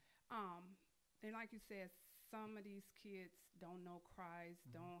 and like you said, some of these kids don't know Christ,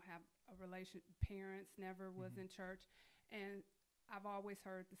 don't have a relation. Parents never was in church, and I've always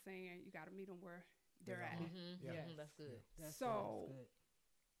heard the saying, "You got to meet them where they're at." Yeah. Yes. That's good. That's So good.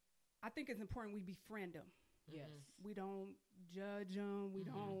 I think it's important we befriend them. Yes. We don't judge them. We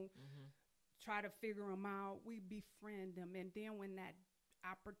don't try to figure them out. We befriend them, and then when that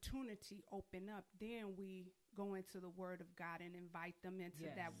opportunity open up, then we go into the Word of God and invite them into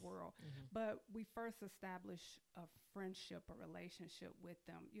that world. But we first establish a friendship, a relationship with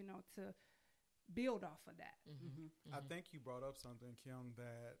them, you know, to build off of that. I think you brought up something, Kim,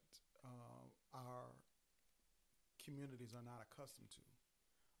 that our communities are not accustomed to,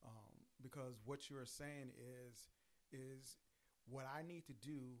 because what you are saying is what I need to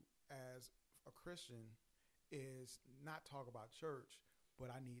do as a Christian is not talk about church, but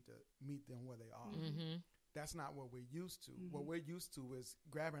I need to meet them where they are. That's not what we're used to. What we're used to is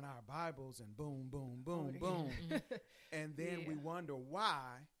grabbing our Bibles and boom, boom, boom, boom. And then we wonder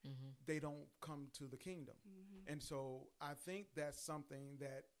why they don't come to the kingdom. And so I think that's something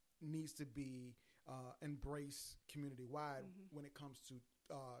that needs to be embraced community-wide when it comes to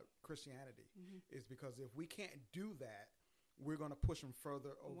Christianity, is because if we can't do that, we're going to push them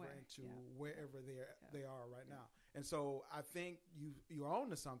further over into wherever they are right now. And so I think you're on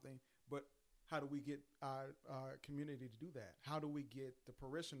to something, but how do we get our community to do that? How do we get the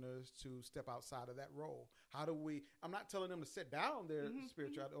parishioners to step outside of that role? How do we, I'm not telling them to sit down their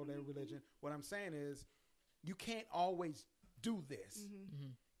spirituality or their religion. What I'm saying is you can't always do this.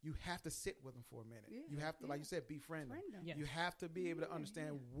 You have to sit with them for a minute. You have to, like you said, befriend them. Yes. You have to be able to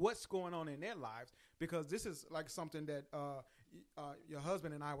understand what's going on in their lives, because this is like something that your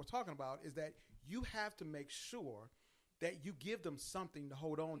husband and I were talking about, is that you have to make sure that you give them something to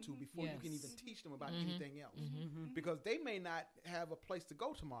hold on to before you can even teach them about anything else. Because they may not have a place to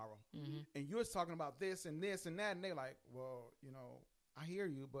go tomorrow. And you're talking about this and this and that, and they're like, well, you know, I hear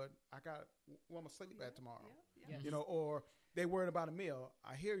you, but I got where I'm going to sleep at tomorrow. You know, or they worried about a meal.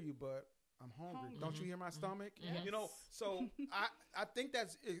 I hear you, but I'm hungry. Don't you hear my stomach? You know, so I think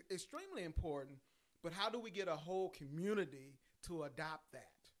that's extremely important. But how do we get a whole community to adopt that?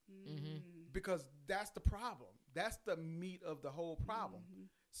 Because that's the problem. That's the meat of the whole problem.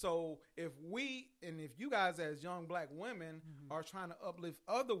 So if you guys as young black women are trying to uplift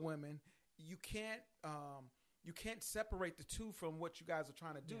other women, you can't separate the two from what you guys are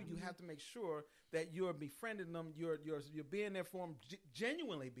trying to do. You have to make sure that you're befriending them. You're being there for them,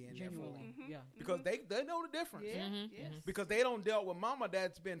 genuinely being there for them. Because they know the difference. Because they don't deal with mama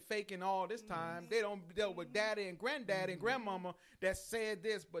that's been faking all this time. They don't deal with daddy and granddaddy and grandmama that said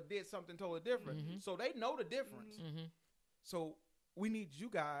this but did something totally different. So they know the difference. So we need you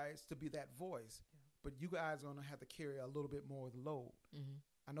guys to be that voice, but you guys are going to have to carry a little bit more of the load.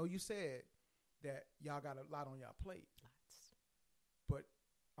 I know you said that y'all got a lot on y'all plate. But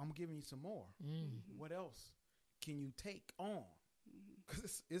I'm giving you some more. What else can you take on?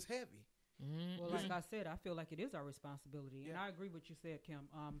 Because it's heavy. Well, like I said, I feel like it is our responsibility. And I agree with what you said, Kim.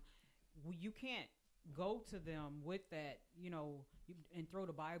 You can't go to them with that, you know, and throw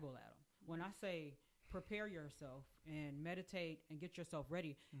the Bible at them. When I say prepare yourself and meditate and get yourself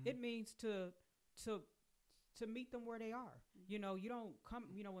ready, it means to meet them where they are. You know, you don't come,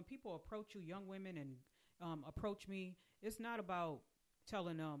 you know, when people approach you, young women, and approach me, it's not about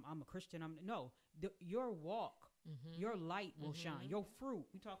telling them I'm a Christian. Your walk, your light will shine. Your fruit,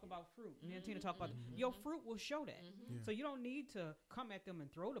 we talk about fruit. Me and Tina talk about your fruit will show that. So you don't need to come at them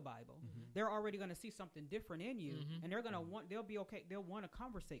and throw the Bible. They're already going to see something different in you, and they're going to they'll be okay. They'll want to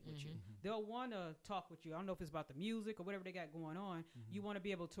conversate with you. They'll want to talk with you. I don't know if it's about the music or whatever they got going on. You want to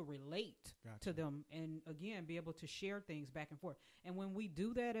be able to relate to them, and again, be able to share things back and forth. And when we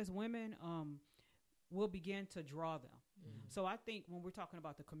do that as women, we'll begin to draw them. So I think when we're talking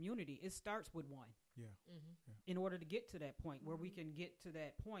about the community, it starts with one. In order to get to that point, where we can get to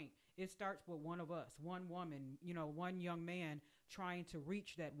that point, it starts with one of us, one woman, you know, one young man trying to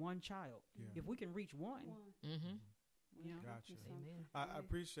reach that one child. If we can reach one. Gotcha. I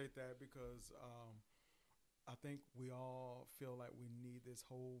appreciate that, because I think we all feel like we need this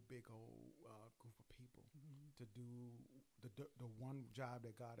whole big old group of people to do the one job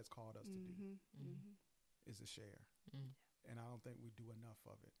that God has called us to do, is to share. And I don't think we do enough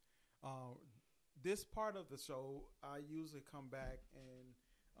of it. this part of the show, I usually come back and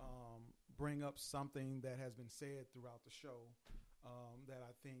bring up something that has been said throughout the show that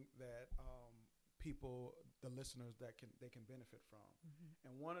I think that people, the listeners, that they can benefit from. Mm-hmm.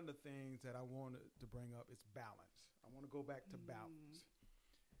 And one of the things that I wanted to bring up is balance. I want to go back to balance.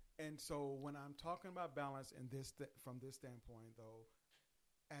 And so when I'm talking about balance in this from this standpoint, though,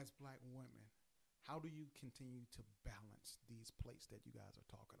 as Black women, how do you continue to balance these plates that you guys are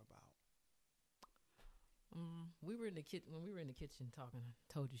talking about? We were in the kitchen when we were in the kitchen talking. I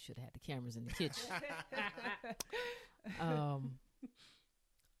told you should have had the cameras in the kitchen.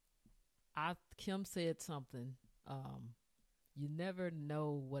 Kim said something. You never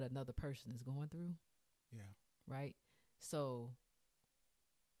know what another person is going through. Yeah. Right. So,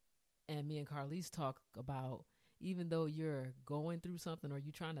 and me and Carlise talk about, even though you're going through something or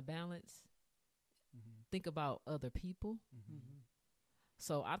you're trying to balance, think about other people.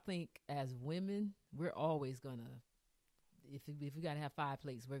 So I think as women, we're always gonna, if we gotta have 5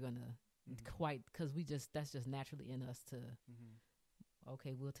 plates, we're gonna because that's just naturally in us to,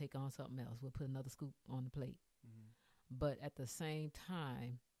 okay, we'll take on something else. We'll put another scoop on the plate. But at the same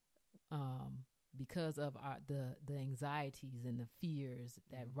time, because of the anxieties and the fears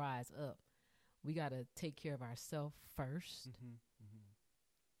that rise up, we gotta take care of ourselves first,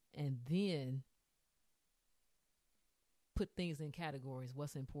 and then put things in categories.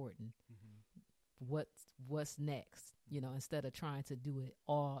 What's important? What's next? Instead of trying to do it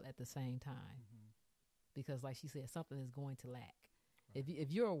all at the same time, because, like she said, something is going to lack. Right.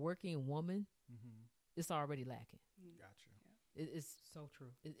 If you're a working woman, it's already lacking. Gotcha. It's so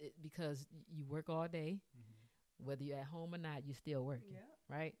true. Because you work all day, whether you're at home or not, you're still working,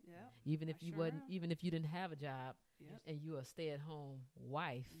 right? Yeah. Even if even if you didn't have a job, and you're a stay-at-home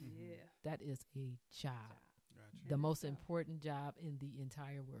wife, that is a job. Gotcha. The most important job in the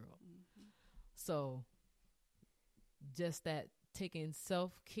entire world. So just that taking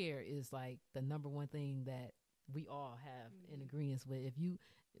self-care is like the number one thing that we all have in agreement with. If you,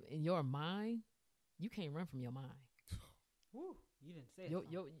 in your mind, you can't run from your mind. Woo, you didn't say it.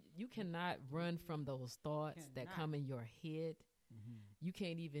 You cannot run from those thoughts that come in your head. You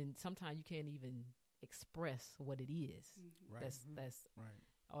can't even, sometimes you can't even express what it is. Right. That's right.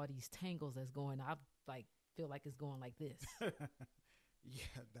 All these tangles that's going, I feel like it's going like this. That's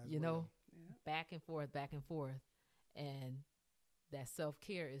back and forth. And that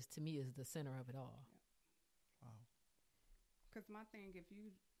self-care is, to me, is the center of it all. Wow. Because my thing, if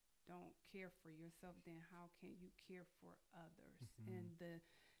you don't care for yourself, then how can you care for others and the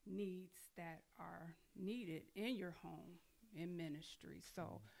needs that are needed in your home, in ministry?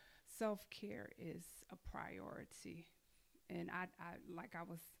 So self-care is a priority. And I like I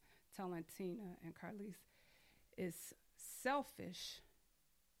was telling Tina and Carlise, it's selfish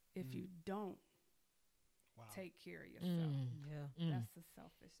if you don't take care of yourself. That's a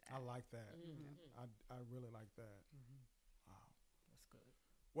selfish act. I like that. I really like that. Wow. That's good.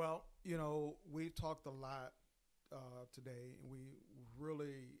 Well, we talked a lot today, and we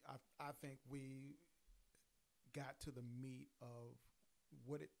really, I think we got to the meat of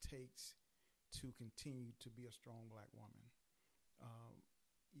what it takes to continue to be a strong Black woman.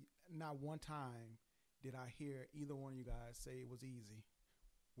 Not one time did I hear either one of you guys say it was easy,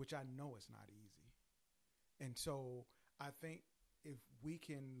 which I know it's not easy. And so I think if we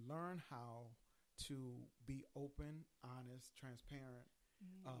can learn how to be open, honest, transparent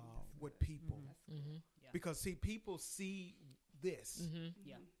with people, because see, people see this.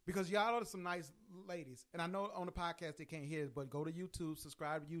 Because y'all are some nice ladies, and I know on the podcast they can't hear it, but go to YouTube,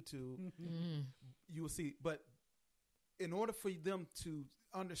 subscribe to YouTube, you will see. But in order for them to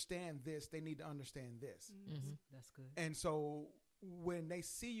understand this, they need to understand this. That's good. And so when they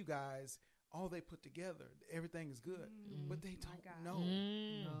see you guys, all they put together, everything is good, but they don't know.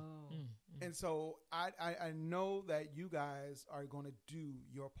 And so I know that you guys are going to do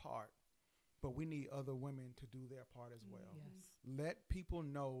your part, but we need other women to do their part as well. Let people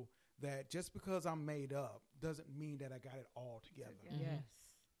know that just because I'm made up doesn't mean that I got it all together. Yes.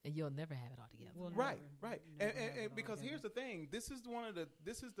 And you'll never have it all together. We'll right. And because here's the thing. This is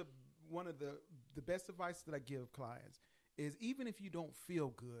one of the best advice that I give clients is, even if you don't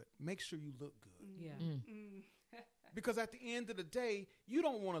feel good, make sure you look good. Because at the end of the day, you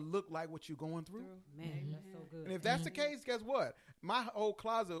don't want to look like what you're going through. Man, that's so good. And if that's the case, guess what? My whole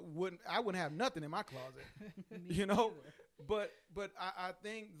closet I wouldn't have nothing in my closet. But I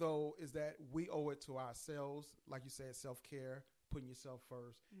think, though, is that we owe it to ourselves, like you said, self-care, putting yourself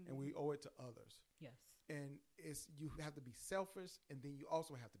first, and we owe it to others. Yes. And you have to be selfish, and then you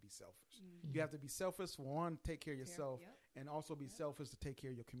also have to be selfish. You have to be selfish for one, take care of yourself, and also be selfish to take care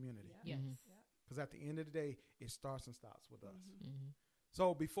of your community. Because at the end of the day, it starts and stops with us. Mm-hmm.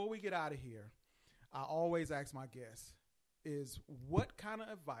 So before we get out of here, I always ask my guests is what kind of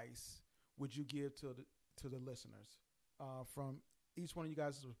advice would you give to the listeners from each one of you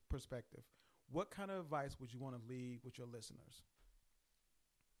guys' perspective? What kind of advice would you want to leave with your listeners?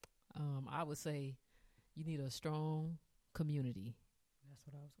 I would say you need a strong community. That's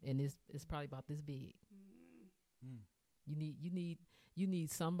what I was. And it's probably about this big. Mm. You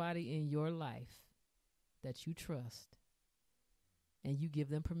need somebody in your life that you trust, and you give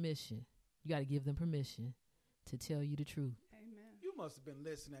them permission. You got to give them permission to tell you the truth. Amen. You must have been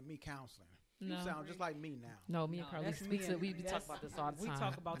listening at me counseling. No. You sound just like me now. No, me and Carly speaks. We talk about this all the time. We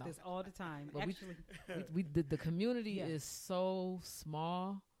talk about this all the time. But Actually, the community Yes. is so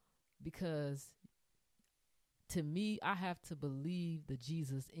small because, to me, I have to believe the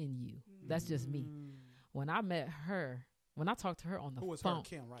Jesus in you. That's just me. When I met her, when I talked to her on the Who was phone, her?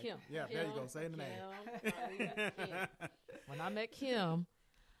 Kim, right? Kim. Yeah, there you go. Say the name. Kim. When I met Kim,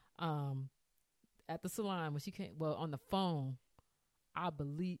 at the salon, when she came, on the phone, I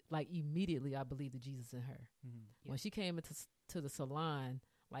believe, immediately, I believed the Jesus in her. Mm-hmm. When she came into the salon,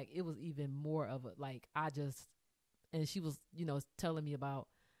 it was even more of a, and she was, telling me about,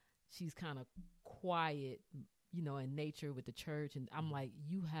 she's kind of quiet, in nature with the church. And I'm like,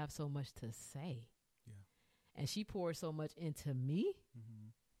 you have so much to say. Yeah. And she poured so much into me.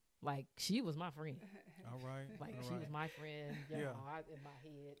 Mm-hmm. She was my friend. All right. She was my friend. In my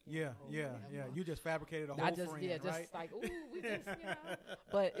head. Yeah. You just fabricated a whole friend, right? Ooh, we just,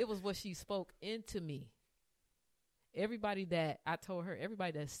 But it was what she spoke into me. Everybody that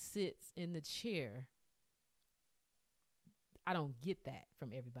sits in the chair, I don't get that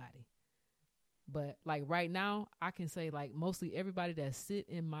from everybody. But right now, I can say mostly everybody that sit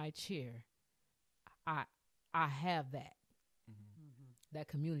in my chair, I have that. That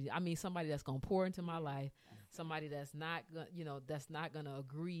community. I mean, somebody that's going to pour into my life, somebody that's not going to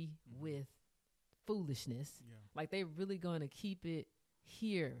agree with foolishness. Yeah. They really going to keep it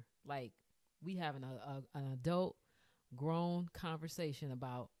here. We having an adult, grown conversation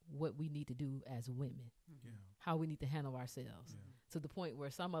about what we need to do as women, how we need to handle ourselves, to the point where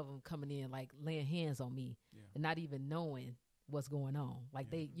some of them coming in laying hands on me and not even knowing what's going on.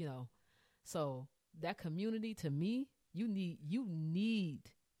 So that community, to me, you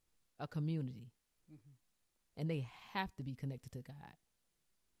need a community, and they have to be connected to God.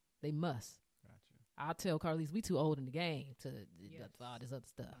 They must. Gotcha. I'll tell Carlise, we too old in the game to for all this other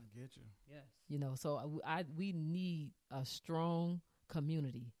stuff. I get you. yes. So we need a strong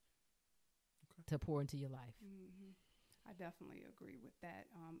community to pour into your life. Mm-hmm. I definitely agree with that.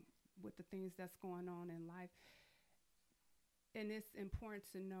 With the things that's going on in life, and it's important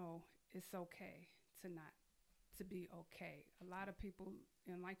to know it's okay to be okay. A lot of people,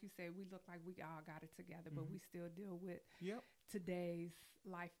 and like you say, we look like we all got it together, but we still deal with today's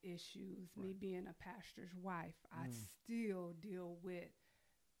life issues. Right. Me being a pastor's wife, I still deal with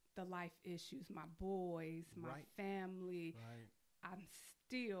the life issues, my boys, my family. Right. I'm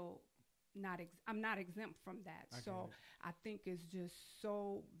still I'm not exempt from that. I think it's just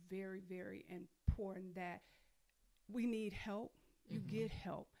so very, very important that we need help. You get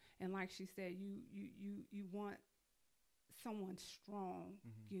help. And like she said, you want someone strong,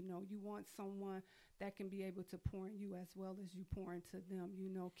 you want someone that can be able to pour in you as well as you pour into them,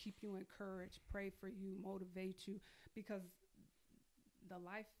 keep you encouraged, pray for you, motivate you, because the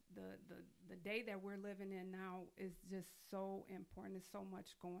life, the day that we're living in now is just so important. There's so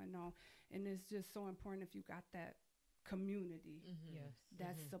much going on, and it's just so important if you got that community,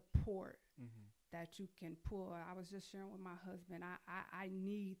 that support, that you can pull. I was just sharing with my husband, I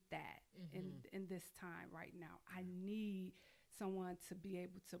need that in this time right now. I need someone to be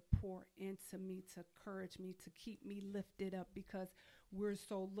able to pour into me, to encourage me, to keep me lifted up, because we're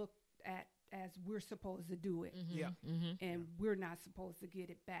so looked at as we're supposed to do it. And we're not supposed to get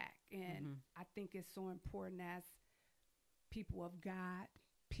it back. And I think it's so important as people of God,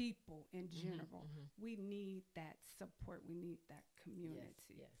 people in general, we need that support. We need that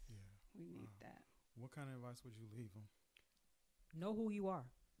community. Yes. We need that. What kind of advice would you leave them? Know who you are.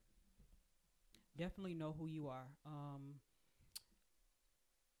 Definitely know who you are.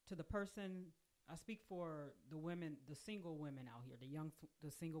 To the person, I speak for the women, the single women out here,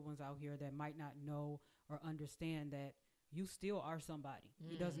 the single ones out here that might not know or understand that you still are somebody.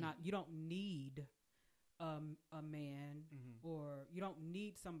 You don't need a man, or you don't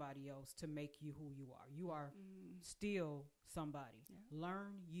need somebody else to make you who you are. You are still somebody.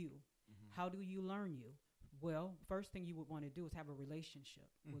 Learn you. How do you learn you? Well, first thing you would want to do is have a relationship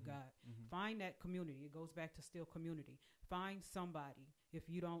with God. Find that community. It goes back to still community. Find somebody. If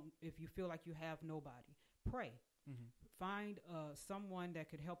you feel like you have nobody, pray. Find someone that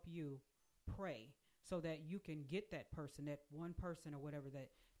could help you pray so that you can get that person, that one person or whatever that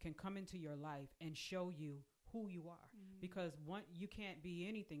can come into your life and show you who you are. Because you can't be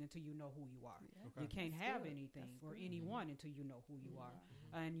anything until you know who you are. You can't have anything or anyone until you know who you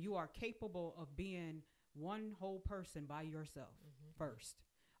are. And you are capable of being one whole person by yourself first.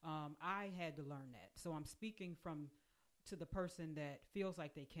 I had to learn that. So I'm speaking to the person that feels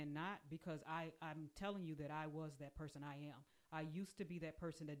like they cannot, because I'm telling you that I was that person. I am. I used to be that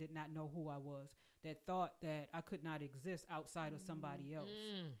person that did not know who I was, that thought that I could not exist outside of somebody else.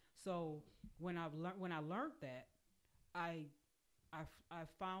 So when I learned that, I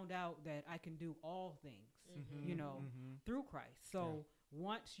found out that I can do all things, through Christ. So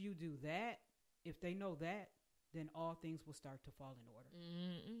once you do that, if they know that, then all things will start to fall in order.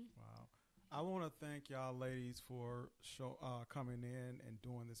 Wow. I want to thank y'all ladies for coming in and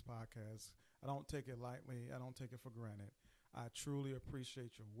doing this podcast. I don't take it lightly. I don't take it for granted. I truly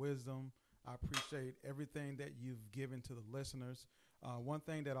appreciate your wisdom. I appreciate everything that you've given to the listeners. One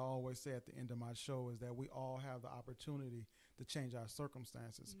thing that I always say at the end of my show is that we all have the opportunity to change our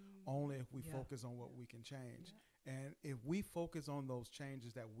circumstances only if we focus on what we can change. And if we focus on those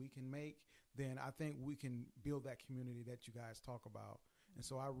changes that we can make, then I think we can build that community that you guys talk about. And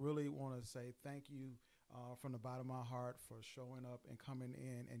so I really want to say thank you from the bottom of my heart for showing up and coming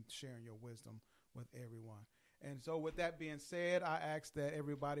in and sharing your wisdom with everyone. And so with that being said, I ask that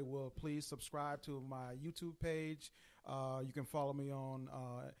everybody will please subscribe to my YouTube page. You can follow me on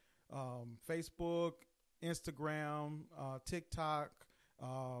Facebook, Instagram, TikTok,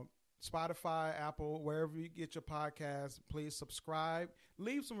 Spotify, Apple, wherever you get your podcasts. Please subscribe.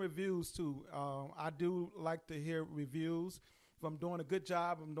 Leave some reviews too. I do like to hear reviews. If I'm doing a good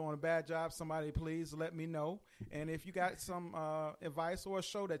job, I'm doing a bad job, somebody please let me know. And if you got some advice or a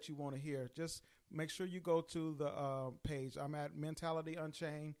show that you want to hear, just make sure you go to the page. I'm at Mentality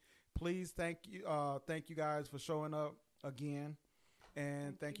Unchained. Please thank you guys for showing up again.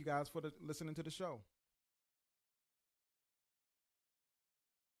 And thank you guys for listening to the show.